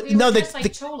 they were. They were dressed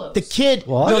like cholos. The kid.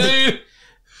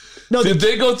 Did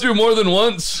they go through more than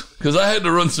once? Because I had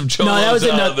to run some cholos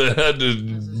that had to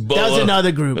bow That was up.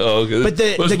 another group. Oh, okay. But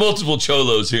There's multiple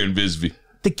cholos here in Bisbee.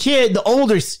 The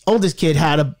oldest kid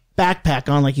had a backpack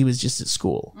on like he was just at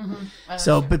school. Mm-hmm.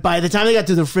 So, but by the time they got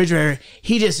to the refrigerator,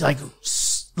 he just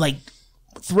like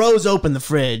throws open the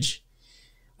fridge,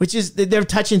 which is, they're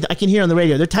touching, I can hear on the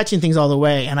radio, they're touching things all the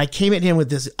way. And I came at him with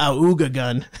this Auga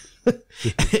gun.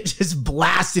 It just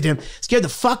blasted him, scared the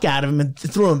fuck out of him and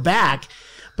threw him back.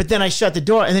 But then I shut the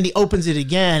door, and then he opens it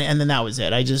again, and then that was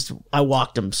it. I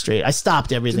walked him straight. I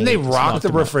stopped everything. Didn't they rock the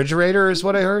refrigerator, is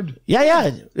what I heard?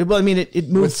 Yeah. Well, I mean, it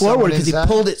moved forward because he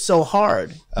pulled it so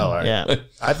hard. Oh, all right. Yeah.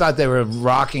 I thought they were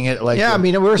rocking it like... Yeah, I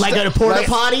mean, we're like at a porta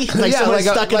potty? Like someone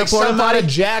stuck in a porta potty?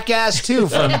 Jackass 2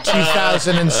 from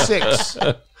 2006.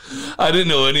 I didn't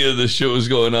know any of this shit was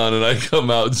going on, and I come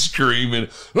out screaming,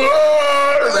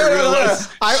 "Ah!" and I realize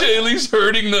Chaille's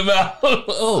hurting them out.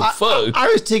 Oh, fuck. I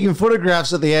was taking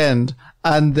photographs at the end,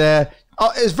 and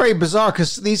it's very bizarre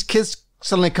because these kids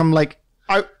suddenly come like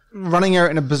out, running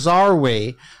out in a bizarre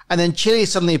way, and then Chaille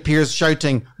suddenly appears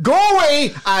shouting, "Go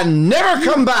away and never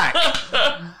come back!"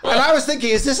 And I was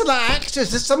thinking, is this an act?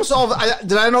 Is this some sort of...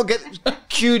 did I not get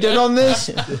cued in on this?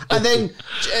 And then,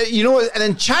 and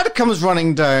then Chad comes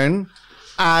running down,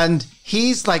 and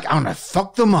he's like, "I'm gonna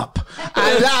fuck them up."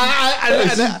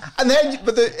 And then,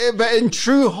 but in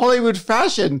true Hollywood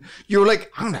fashion, you were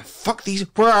like, "I'm gonna fuck these.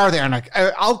 Where are they?" And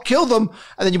I'll kill them.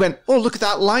 And then you went, "Oh, look at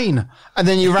that line." And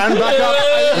then you ran back up.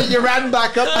 And you ran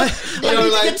back up. You know,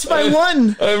 like, it's my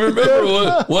one. I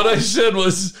remember what I said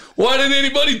was, "Why didn't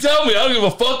anybody tell me? I don't give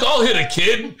a fuck. I'll hit a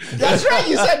kid." That's right.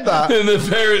 You said that. And the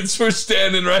parents were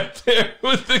standing right there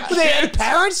with the kids. They had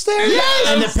parents there? Yes.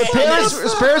 And the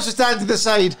parents were standing to the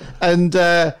side, and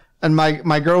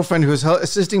my girlfriend who was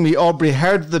assisting me, Aubrey,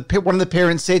 heard one of the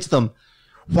parents say to them,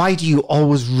 "Why do you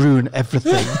always ruin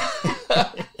everything?"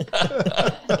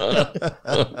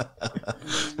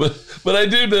 But I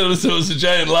do notice there was a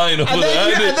giant line over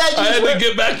there. I had to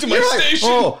get back to my station.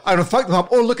 "Oh, I'm gonna fuck them up.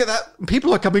 Oh, look at that.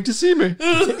 People are coming to see me."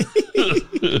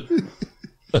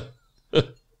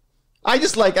 I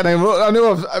just like, and I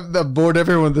know I've bored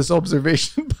everyone with this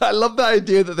observation, but I love the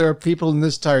idea that there are people in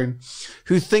this town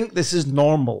who think this is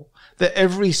normal. that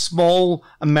every small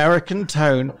American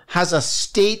town has a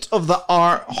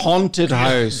state-of-the-art haunted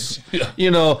house,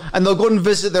 you know, and they'll go and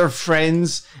visit their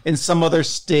friends in some other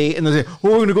state, and they'll say, "Oh,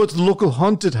 we're going to go to the local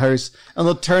haunted house," and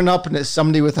they'll turn up, and it's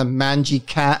somebody with a mangy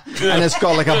cat, and it's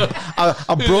got like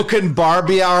a broken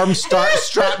Barbie arm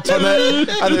strapped on it,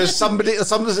 and there's one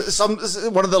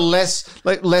of the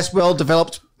less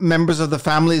well-developed members of the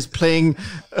family is playing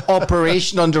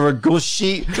Operation under a ghost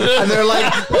sheet, and they're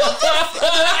like, "What the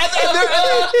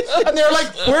and they're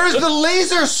like, where's the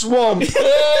laser swamp?"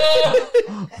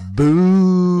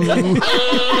 Boo.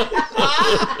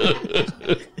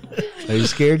 Are you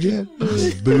scared yet?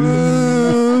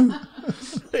 Boo.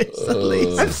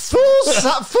 And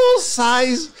full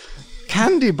size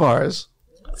candy bars.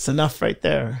 It's enough right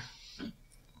there.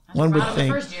 One would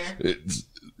think. First year.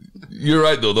 You're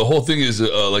right, though. The whole thing is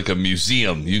like a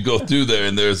museum. You go through there,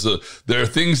 and there are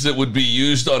things that would be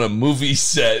used on a movie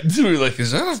set. You're like,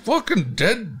 is that a fucking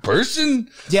dead person?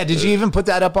 Yeah, did you even put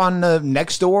that up on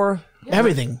Nextdoor?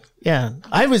 Everything. Yeah.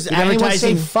 I was Did anyone say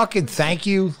advertising. fucking thank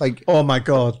you? Like, Oh my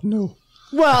God, no.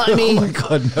 Well, I mean, oh my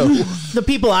God, no. the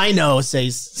people I know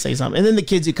say something. And then the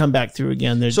kids who come back through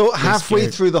again, they're So they're halfway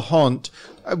scared. through the haunt,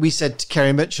 we said to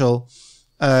Kerry Mitchell,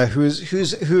 who,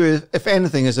 if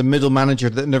anything, is a middle manager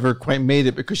that never quite made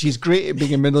it, because she's great at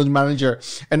being a middle manager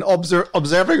and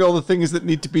observing all the things that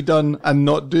need to be done and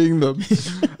not doing them.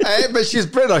 But she's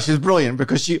brilliant. She's brilliant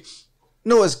because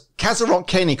it's Castle Rock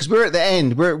Kenny, because we're at the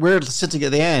end. We're sitting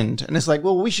at the end, and it's like,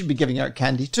 well, we should be giving out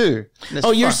candy too.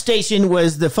 Oh, your station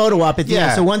was the photo op at the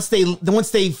end. So once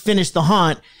they finished the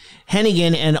haunt,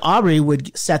 Hennigan and Aubrey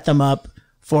would set them up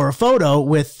for a photo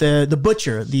with the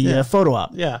butcher, the photo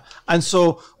op. Yeah, and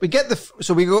so we got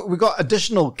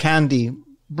additional candy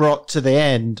brought to the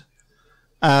end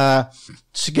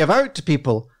to give out to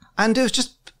people, and it was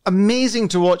just amazing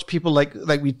to watch people like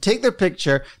we take their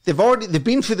picture. They've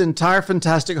been through the entire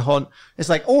Fantastic Haunt. It's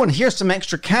like, oh, and here's some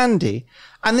extra candy,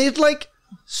 and they'd like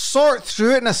sort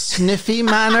through it in a sniffy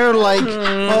manner, like,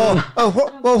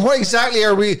 what exactly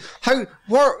are we?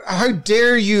 How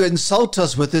dare you insult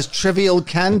us with this trivial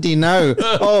candy now?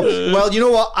 Oh, well, you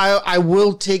know what? I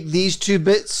will take these 2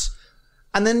 bits,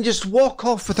 and then just walk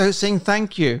off without saying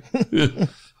thank you. It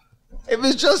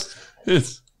was just.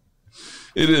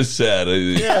 It is sad,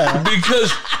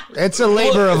 because It's a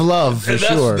labor of love for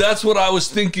sure. That's what I was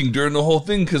thinking during the whole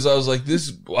thing, because I was like,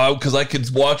 because I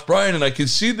could watch Brian and I could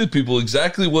see the people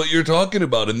exactly what you're talking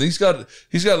about, and he's got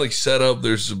like set up.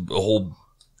 There's a whole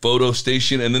photo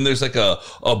station, and then there's like a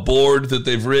board that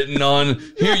they've written on.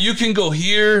 Here, you can go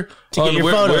here. To get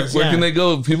your photos, where can they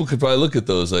go? People could probably look at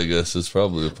those, I guess. It's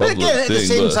probably a public But again, at the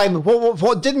same time,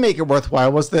 what did make it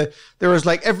worthwhile was that there was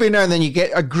like every now and then you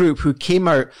get a group who came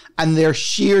out and their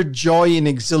sheer joy and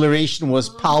exhilaration was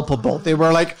palpable. They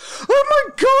were like, "Oh my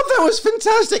God, that was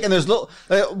fantastic!" And there's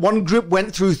one group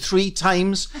went through 3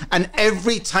 times, and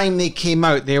every time they came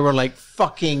out, they were like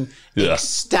fucking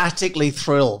ecstatically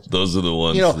thrilled. Those are the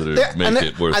ones You know, that make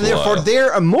it worthwhile. and therefore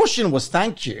their emotion was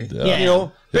thank you. Yeah. You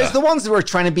know, but it's the ones that were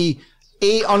trying to be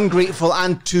ungrateful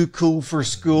and too cool for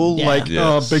school. Yeah. Like,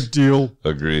 Yes. big deal.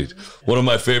 Agreed. One of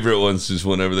my favorite ones is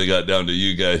whenever they got down to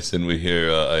you guys, and I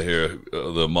hear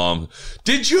the mom,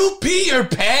 "Did you pee your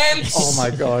pants?" Oh my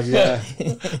God, yeah.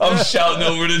 I'm shouting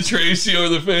over to Tracy over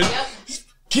the fence.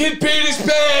 Kid peed his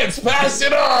pants. Pass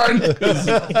it on.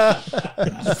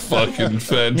 Fucking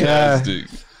fantastic.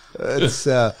 It's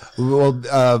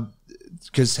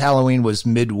because Halloween was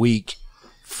midweek,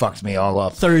 fucked me all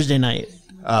up. Thursday night.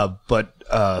 But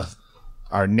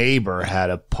our neighbor had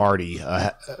a party,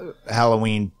 a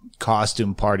Halloween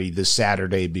costume party the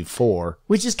Saturday before.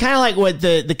 Which is kind of like what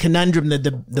the conundrum that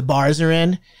the bars are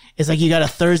in. It's like you got a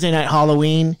Thursday night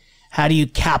Halloween. How do you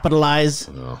capitalize?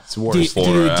 It's worse.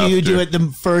 Do you do it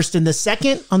the first and the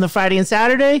second on the Friday and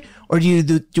Saturday, or do you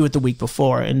do it the week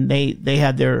before? And they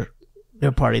had their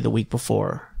party the week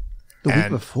before. The week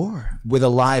before. With a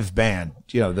live band,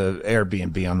 the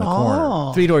Airbnb on the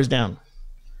corner. 3 doors down.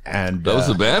 And That was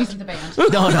the band? The band.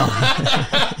 No.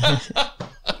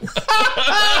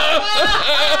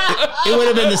 It would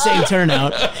have been the same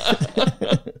turnout.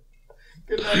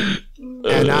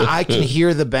 and I can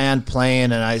hear the band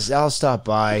playing, and I'll stop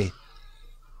by.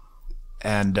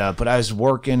 And but I was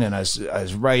working, and I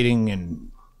was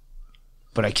writing,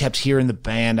 but I kept hearing the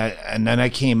band. And then I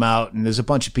came out, and there's a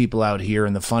bunch of people out here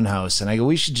in the FunHouse, and I go,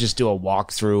 we should just do a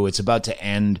walkthrough. It's about to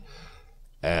end.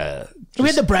 We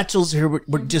had the Bretzels here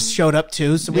were just showed up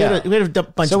too, so we had a bunch of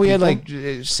people. So we had like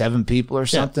 7 people or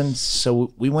something.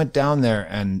 So we went down there,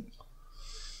 and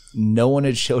no one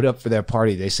had showed up for their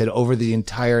party. They said over the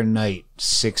entire night,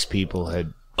 6 people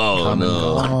had come and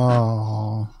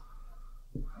gone.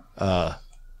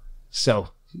 So,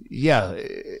 yeah,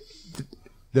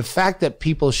 the fact that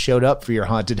people showed up for your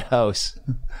haunted house,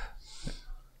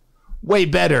 way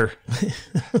better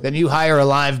than you hire a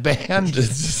live band,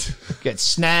 get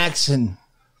snacks, and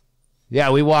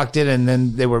yeah, we walked in and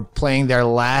then they were playing their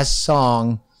last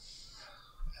song,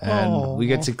 and we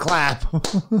get to clap.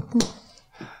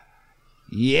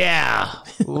 Yeah.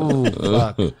 Ooh,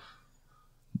 fuck.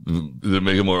 Did it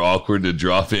make it more awkward to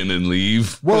drop in and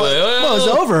leave? Well, Well, it was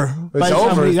over. By the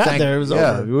time we got there, it was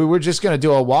over. We were just going to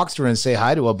do a walkthrough and say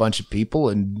hi to a bunch of people,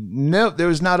 and no, there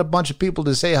was not a bunch of people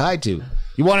to say hi to.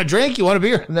 You want a drink? You want a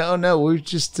beer? No, we're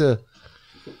just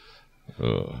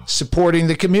supporting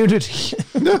the community.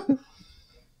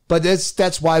 But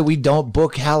that's why we don't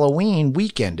book Halloween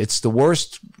weekend. It's the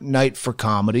worst night for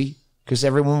comedy because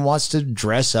everyone wants to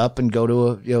dress up and go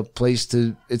to a place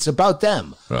to. It's about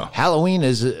them. Yeah. Halloween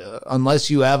is unless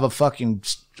you have a fucking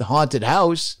haunted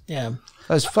house. Yeah.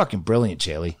 That was fucking brilliant,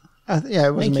 Chaille. Yeah,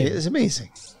 it was amazing. It's amazing.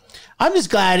 I'm just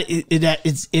glad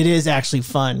it is actually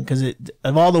fun because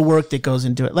of all the work that goes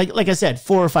into it. Like I said,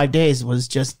 4 or 5 days was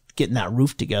just getting that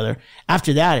roof together.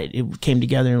 After that, it came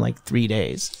together in like 3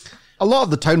 days. A lot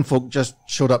of the town folk just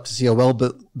showed up to see a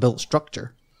well-built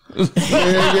structure.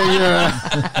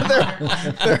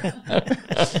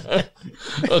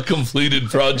 A completed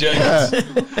project.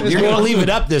 You're going to leave it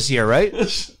up this year, right?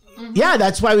 Yeah,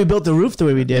 that's why we built the roof the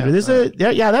way we did.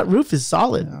 That roof is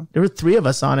solid. Yeah. There were 3 of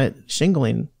us on it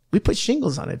shingling. We put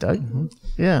shingles on it, Doug. Mm-hmm.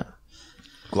 Yeah.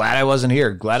 Glad I wasn't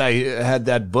here. Glad I had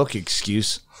that book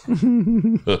excuse.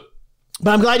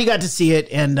 But I'm glad you got to see it,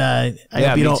 and I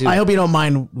hope you don't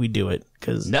mind we do it.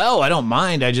 No, I don't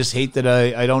mind. I just hate that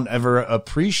I don't ever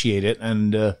appreciate it,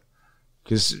 and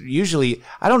because usually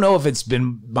I don't know if it's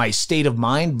been my state of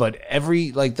mind, but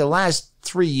the last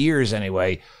 3 years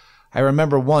anyway, I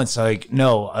remember once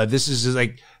this is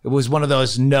like it was one of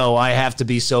those I have to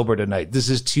be sober tonight. This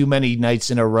is too many nights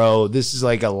in a row. This is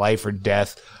like a life or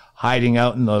death hiding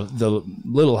out in the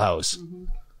little house.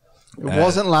 It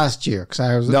wasn't last year because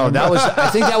I was I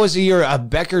think that was a year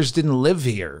Beckers didn't live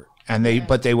here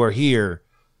but they were here.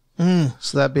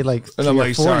 So that'd be like 3 and I'm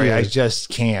like, 4 sorry, years. I just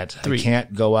can't. I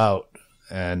can't go out.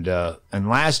 And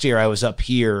last year I was up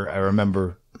here. I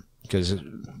remember because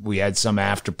we had some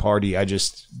after party. I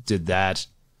just did that.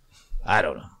 I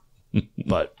don't know,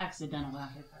 but Accidental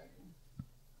after party.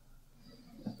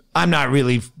 I'm not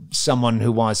really someone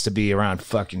who wants to be around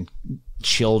fucking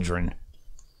children.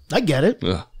 I get it.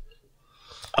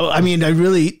 I mean,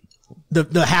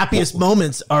 the happiest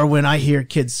moments are when I hear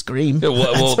kids scream.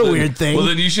 Yeah, That's a weird thing. Well,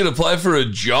 then you should apply for a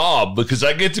job because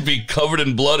I get to be covered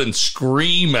in blood and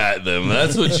scream at them.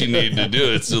 That's what you need to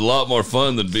do. It's a lot more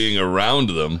fun than being around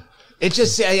them. It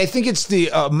just, I think it's the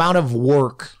amount of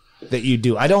work that you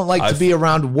do. I don't like to be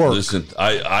around work. Listen,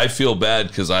 I feel bad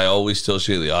because I always tell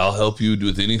Chaille, I'll help you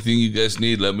with anything you guys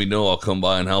need. Let me know. I'll come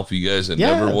by and help you guys. And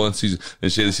never once and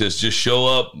Chaille says, just show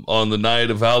up on the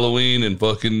night of Halloween and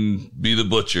fucking be the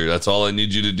butcher. That's all I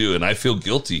need you to do. And I feel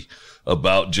guilty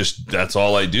about that's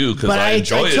all I do because I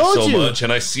enjoy it so much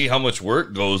and I see how much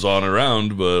work goes on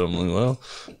around. But I'm like, well,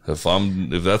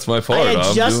 if that's my part, I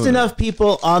had just enough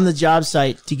people on the job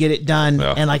site to get it done.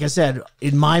 Yeah. And like I said,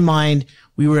 in my mind,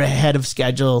 we were ahead of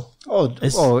schedule.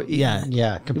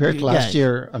 Yeah. Compared to last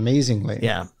year, amazingly.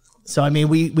 Yeah. So, I mean,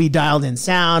 we dialed in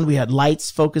sound. We had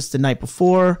lights focused the night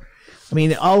before. I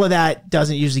mean, all of that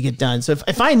doesn't usually get done. So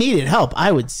if I needed help,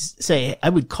 I would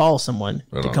call someone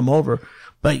to come over.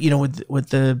 But, with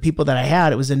the people that I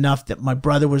had, it was enough that my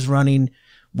brother was running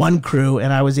one crew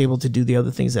and I was able to do the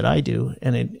other things that I do.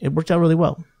 And it worked out really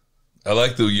well. I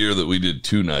like the year that we did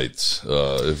 2 nights.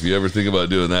 If you ever think about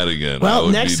doing that again, well,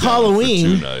 next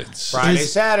Halloween, 2 nights.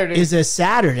 Saturday is a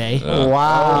Saturday.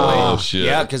 Wow! Oh shit!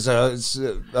 Yeah, because it's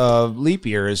leap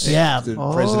year is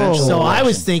the presidential. So election. I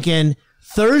was thinking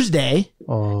Thursday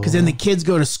because then the kids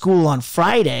go to school on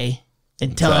Friday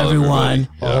and tell everyone.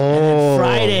 Yeah. And then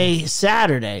Friday,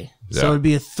 Saturday. So it'd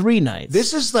be a 3 nights.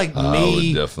 This is like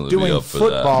me doing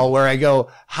football where I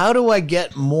go, how do I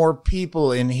get more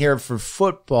people in here for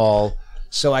football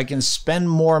so I can spend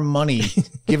more money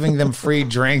giving them free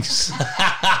drinks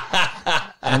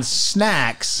and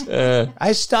snacks?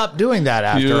 I stopped doing that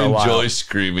after a while. You enjoy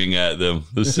screaming at them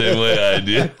the same way I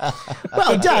do.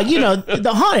 Well, Doug,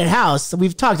 the haunted house,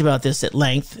 we've talked about this at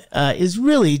length, is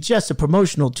really just a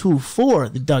promotional tool for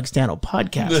the Doug Stanhope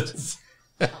podcast.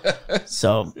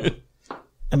 So,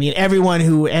 I mean, everyone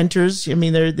who enters, I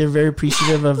mean, they're very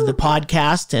appreciative of the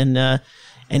podcast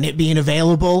and it being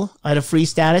available at a free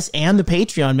status, and the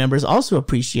Patreon members also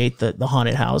appreciate the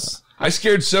haunted house. I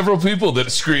scared several people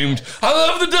that screamed, "I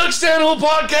love the Doug Stanhope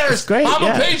podcast! That's great, I'm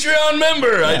yeah. a Patreon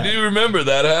member." Yeah. I do remember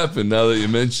that happened. Now that you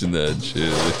mentioned that,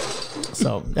 Chaille.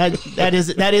 So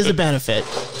that is a benefit.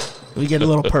 We get a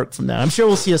little perk from that. I'm sure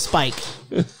we'll see a spike.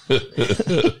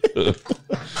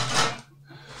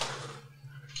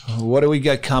 What do we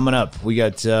got coming up? We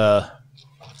got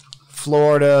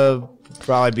Florida.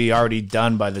 Probably be already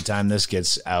done by the time this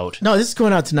gets out. No, this is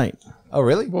going out tonight. Oh,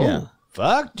 really? Yeah.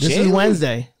 Fuck. This is Chaille.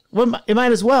 Wednesday. Well, it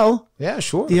might as well. Yeah,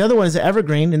 sure. The other one is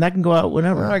Evergreen, and that can go out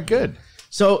whenever. All right, good.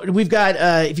 So we've got,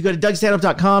 if you go to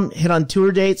DougStanhope.com, hit on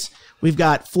tour dates. We've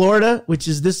got Florida, which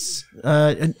is this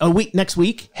next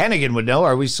week. Hennigan would know.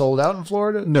 Are we sold out in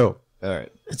Florida? No. All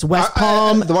right. It's West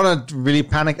Palm. The one that really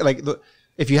panic, like,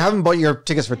 if you haven't bought your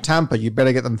tickets for Tampa, you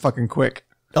better get them fucking quick.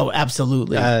 Oh,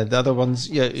 absolutely. The other ones,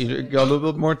 yeah, you got a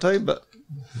little bit more time, but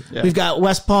yeah. We've got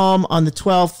West Palm on the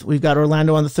 12th. We've got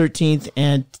Orlando on the 13th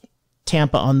and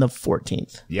Tampa on the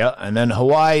 14th. Yeah, and then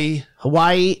Hawaii,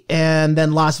 and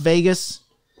then Las Vegas.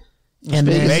 And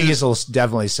then Vegas will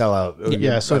definitely sell out.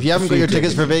 Yeah, so if you haven't got your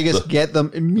tickets for Vegas, get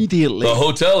them immediately. The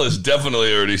hotel is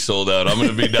definitely already sold out. I'm going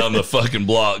to be down the fucking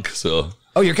block, so.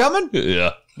 Oh, you're coming?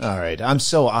 Yeah. All right. I'm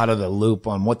so out of the loop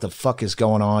on what the fuck is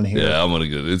going on here. Yeah, I'm going to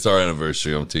go. It's our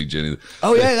anniversary. I'm going to take Jenny.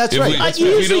 Oh, yeah, that's right. You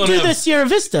usually do the Sierra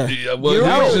Vista. Yeah, well,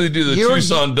 we usually do the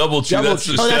Tucson Double Tree. That's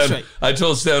right. I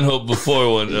told Stanhope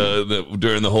before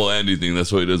during the whole Andy thing.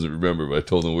 That's why he doesn't remember. But I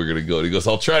told him we're going to go. And he goes,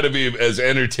 "I'll try to be as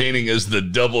entertaining as the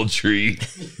Double Tree."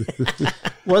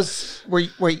 Were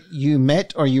you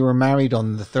met or you were married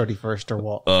on the 31st or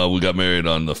what? We got married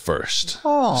on the 1st.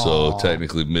 Aww. So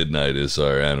technically midnight is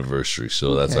our anniversary.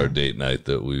 So that's our date night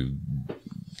that we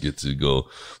get to go.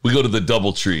 We go to the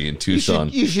Double Tree in Tucson.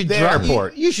 You should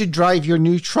drive your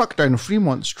new truck down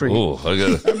Fremont Street. Oh,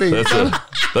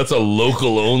 that's a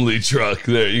local only truck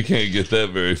there. You can't get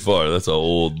that very far. That's an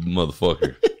old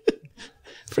motherfucker.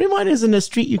 Fremont isn't a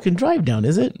street you can drive down,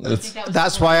 is it?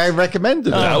 That's why I recommended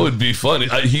it. That would be funny.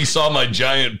 He saw my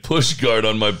giant push guard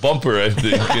on my bumper, I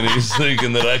think, and he's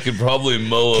thinking that I could probably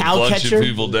mow a bunch of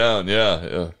people down.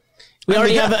 Yeah. We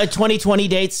already have a 2020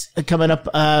 dates coming up.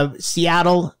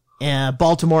 Seattle,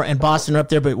 Baltimore, and Boston are up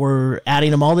there, but we're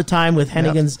adding them all the time with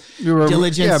Hennigan's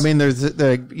diligence. Yeah, I mean, there's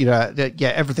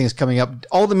everything's coming up.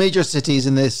 All the major cities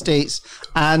in the States,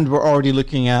 and we're already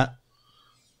looking at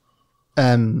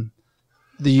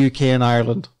the UK and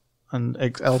Ireland and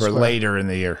elsewhere. For later in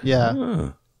the year.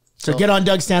 Yeah. So get on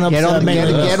Doug Stanhope's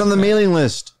mailing list. Get on the mailing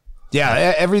list.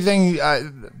 Yeah, everything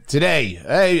today.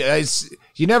 Hey,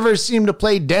 you never seem to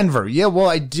play Denver. Yeah, well,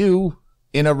 I do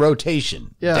in a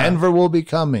rotation. Yeah. Denver will be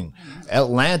coming.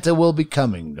 Atlanta will be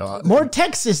coming. More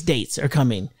Texas dates are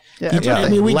coming. Yeah. I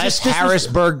mean, less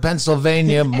Harrisburg,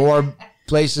 Pennsylvania, more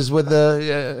places with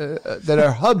that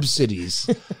are hub cities.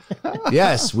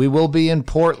 Yes, we will be in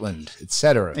Portland,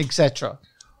 etc.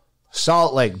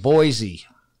 Salt Lake, Boise.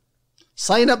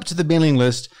 Sign up to the mailing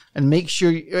list and make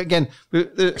sure,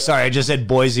 sorry, I just said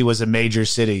Boise was a major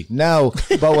city. No,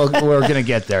 but we're going to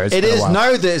get there. It is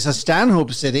now that it's a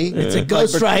Stanhope city. It's a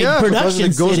Ghost Ride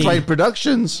Productions Ghost city. Ride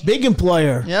Productions. Big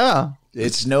employer. Yeah.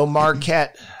 It's no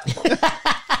Marquette.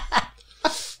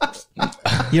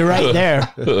 You're right there.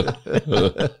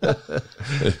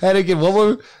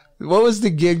 Hennigan, what was the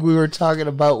gig we were talking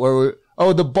about where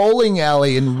the bowling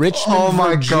alley in Richmond,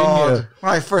 Virginia. God.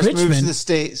 When I first moved to the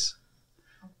States,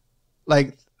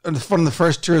 like one of the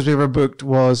first tours we ever booked it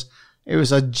was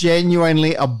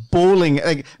genuinely a bowling,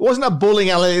 like it wasn't a bowling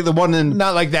alley, the one in,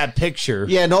 not like that picture.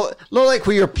 Yeah, not like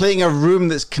where you're playing a room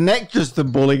that's connected to the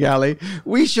bowling alley.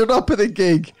 We showed up at the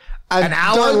gig. And an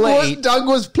hour late. Doug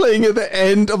was playing at the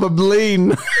end of a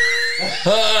lane.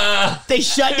 They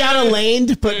shut down a lane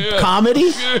to put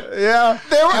comedy? Yeah.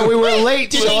 And we were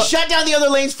late. Did they shut down the other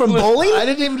lanes from bowling? I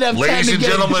didn't even have time Ladies to and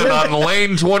get gentlemen, on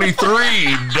lane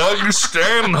 23, Doug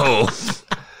Stanhope.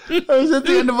 I was at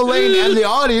the end of a lane, and the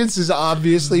audience is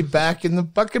obviously back in the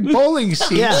fucking bowling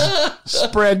seat,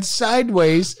 spread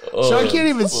sideways, so I can't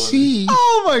even see.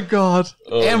 Oh my God!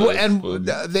 And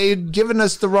they had given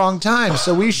us the wrong time,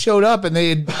 so we showed up, and they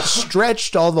had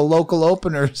stretched all the local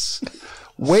openers,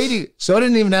 waiting. So I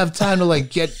didn't even have time to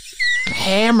get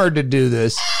hammered to do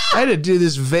this. I had to do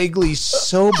this vaguely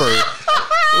sober.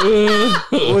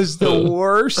 It was the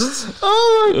worst.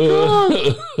 Oh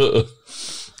my God!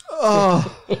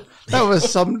 Oh, that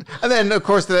was some. And then, of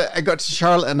course, I got to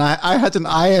Charlotte and I had an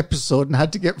eye episode and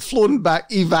had to get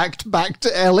evac'd back to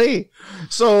LA.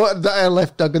 So I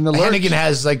left Doug in the lurch. Hennigan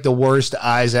has the worst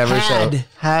eyes ever.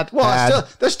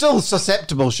 They're still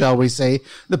susceptible, shall we say.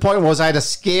 The point was I had a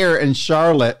scare in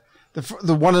Charlotte,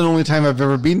 the one and only time I've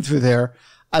ever been through there.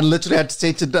 And literally had to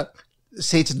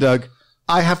say to Doug,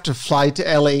 I have to fly to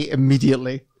LA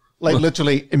immediately. Like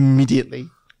literally immediately.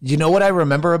 You know what I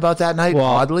remember about that night,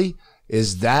 oddly?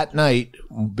 Is that night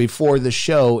before the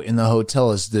show in the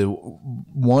hotel is the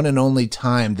one and only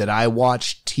time that I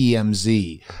watched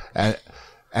TMZ. And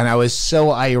I was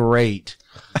so irate.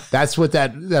 That's what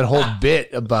that whole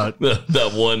bit about.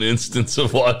 That one instance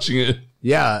of watching it.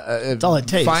 Yeah. That's all it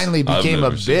takes. Finally became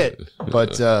a bit.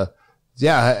 But,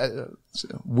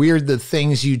 weird the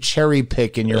things you cherry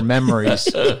pick in your memories.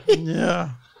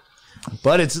 Yeah.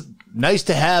 But it's nice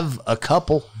to have a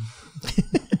couple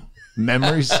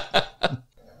memories.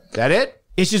 That it?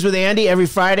 Issues with Andy every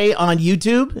Friday on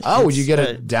YouTube. Oh, would you get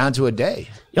it down to a day?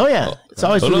 Oh, yeah. It's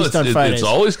always released on Fridays. It's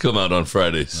always come out on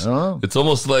Fridays. Oh. It's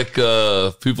almost like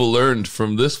people learned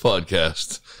from this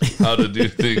podcast how to do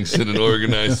things in an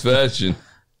organized fashion.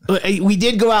 We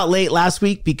did go out late last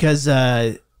week because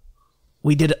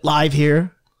we did it live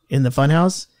here in the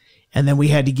Funhouse, and then we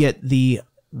had to get the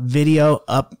video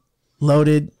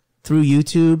uploaded through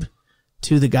YouTube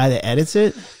to the guy that edits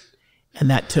it, and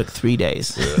that took 3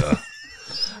 days. Yeah.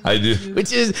 I do.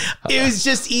 It was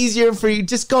just easier for you.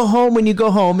 Just go home when you go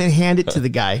home and hand it to the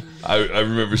guy. I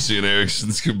remember seeing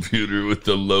Erickson's computer with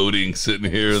the loading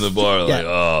sitting here in the bar. Like,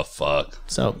 oh, fuck.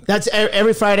 So that's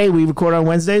every Friday. We record on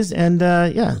Wednesdays, and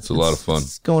it's a lot of fun.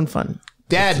 It's going fun.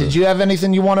 Dad, did you have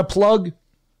anything you want to plug?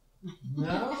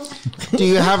 No. Do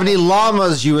you have any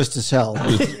llamas you wish to sell?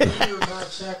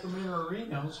 Sacramento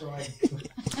Reno, so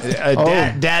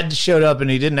Dad showed up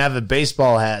and he didn't have a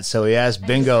baseball hat, so he asked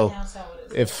Bingo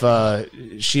if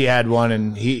she had one,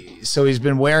 and he's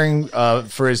been wearing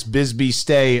for his Bisbee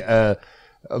stay a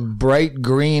bright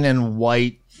green and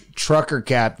white trucker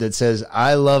cap that says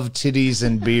 "I love titties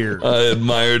and beer." I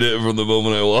admired it from the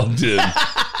moment I walked in.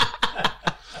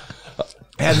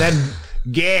 And then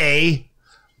Gay,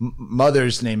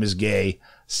 mother's name is Gay,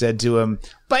 said to him,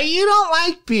 "But you don't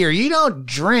like beer. You don't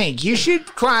drink. You should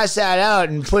cross that out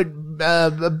and put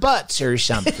butts or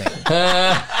something."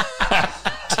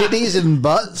 Titties and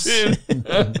butts.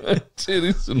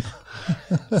 Titties and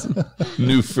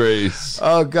new phrase.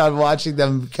 Oh, God, watching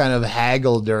them kind of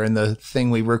haggle during the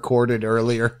thing we recorded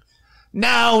earlier.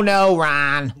 No,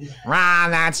 Ron.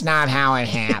 Ron, that's not how it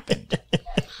happened.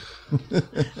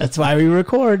 That's why we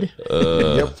record.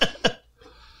 Yep.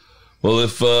 Well,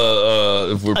 if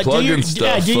we're plugging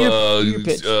stuff,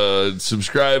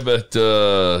 subscribe at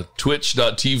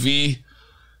twitch.tv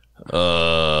 //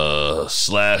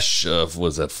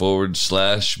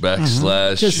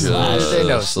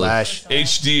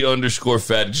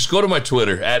 HD_fatty. Just go to my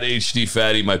Twitter at HD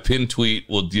fatty. My pinned tweet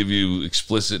will give you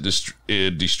explicit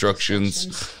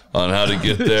destructions on how to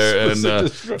get there, and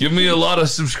give me a lot of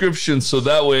subscriptions so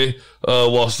that way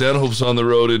while Stanhope's on the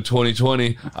road in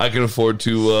 2020, I can afford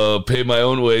to pay my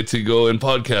own way to go and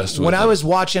podcast with When him. I was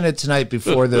watching it tonight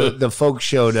before the folks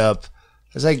showed up,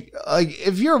 I was like,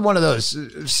 if you're one of those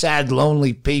sad,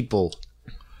 lonely people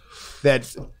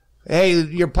that, hey,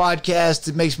 your podcast,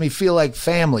 it makes me feel like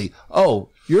family. Oh,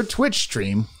 your Twitch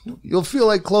stream, you'll feel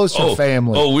like closer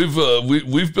family. Oh,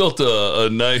 we've built a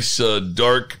nice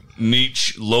dark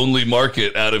niche lonely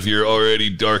market out of your already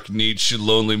dark niche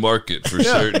lonely market for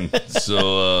certain.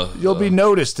 So you'll be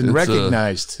noticed and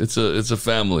recognized. It's a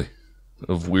family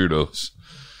of weirdos.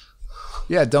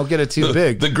 Yeah, don't get it too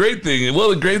big. The great thing is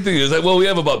that we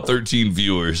have about 13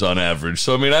 viewers on average.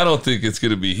 So I mean, I don't think it's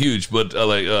going to be huge, but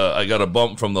I got a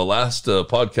bump from the last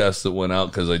podcast that went out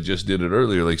because I just did it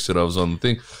earlier. Like I said, I was on the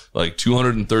thing. Like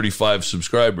 235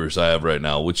 subscribers I have right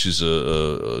now, which is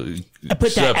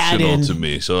exceptional to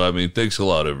me. So I mean, thanks a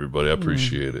lot, everybody. I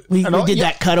appreciate it. We did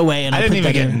that cutaway, and I didn't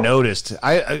even get noticed.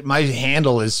 My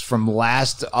handle is from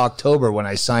last October when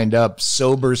I signed up,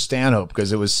 Sober Stanhope,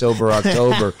 because it was Sober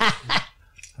October.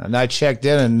 And I checked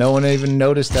in, and no one even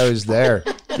noticed I was there.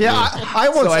 Yeah, I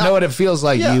know what it feels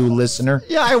like, you listener.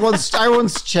 Yeah, I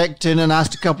once checked in and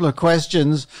asked a couple of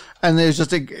questions, and there's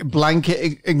just a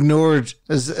blanket ignored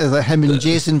as him and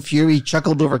Jason Fury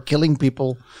chuckled over killing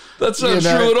people. That's not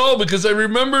true at all, because I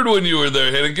remembered when you were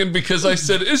there, Hennigan, because I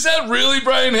said, "Is that really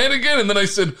Brian Hennigan?" And then I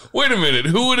said, "Wait a minute,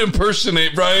 who would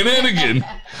impersonate Brian Hennigan?"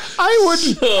 I would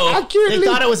accurately. They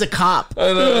thought it was a cop.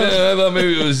 I thought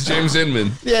maybe it was James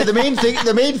Inman. Yeah, the main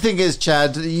thing is,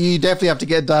 Chad, you definitely have to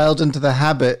get dialed into the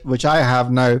habit, which I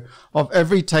have now, of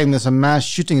every time there's a mass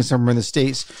shooting somewhere in the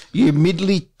States, you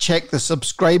immediately check the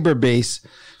subscriber base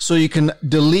so you can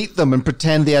delete them and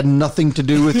pretend they had nothing to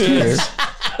do with you.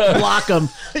 Block them.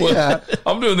 Well, yeah.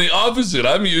 I'm doing the opposite.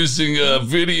 I'm using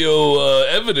video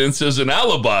evidence as an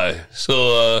alibi.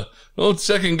 So don't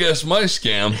second guess my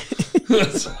scam.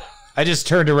 I just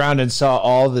turned around and saw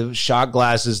all the shot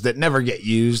glasses that never get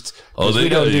used. Oh, they we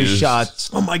don't got do used. shots.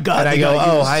 Oh my God! And I they go,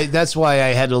 got used. that's why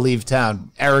I had to leave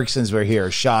town. Ericssons were here.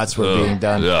 Shots were being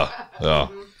done. Yeah.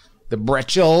 The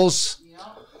Bretchels.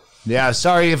 Yeah,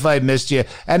 sorry if I missed you.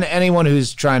 And anyone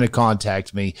who's trying to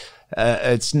contact me,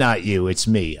 it's not you, it's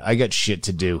me. I got shit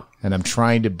to do, and I'm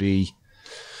trying to be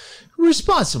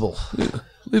responsible.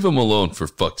 Leave him alone, for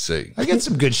fuck's sake. I get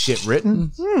some good shit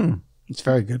written. It's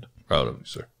very good. Proud of you,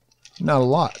 sir. Not a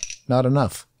lot, not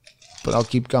enough, but I'll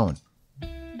keep going.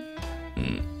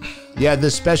 Yeah,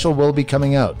 this special will be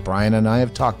coming out. Brian and I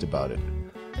have talked about it.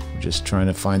 We're just trying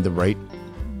to find the right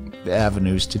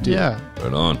avenues to do it. Yeah.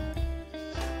 Right on.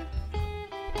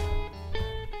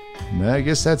 I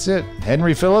guess that's it.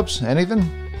 Henry Phillips, anything?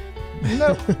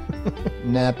 No.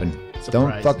 Napping.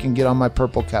 Don't fucking get on my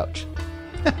purple couch.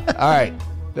 All right.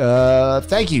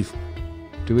 Thank you.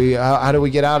 How do we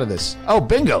get out of this? Oh,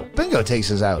 Bingo. Bingo takes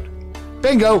us out.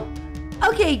 Bingo.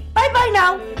 Okay, bye-bye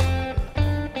now.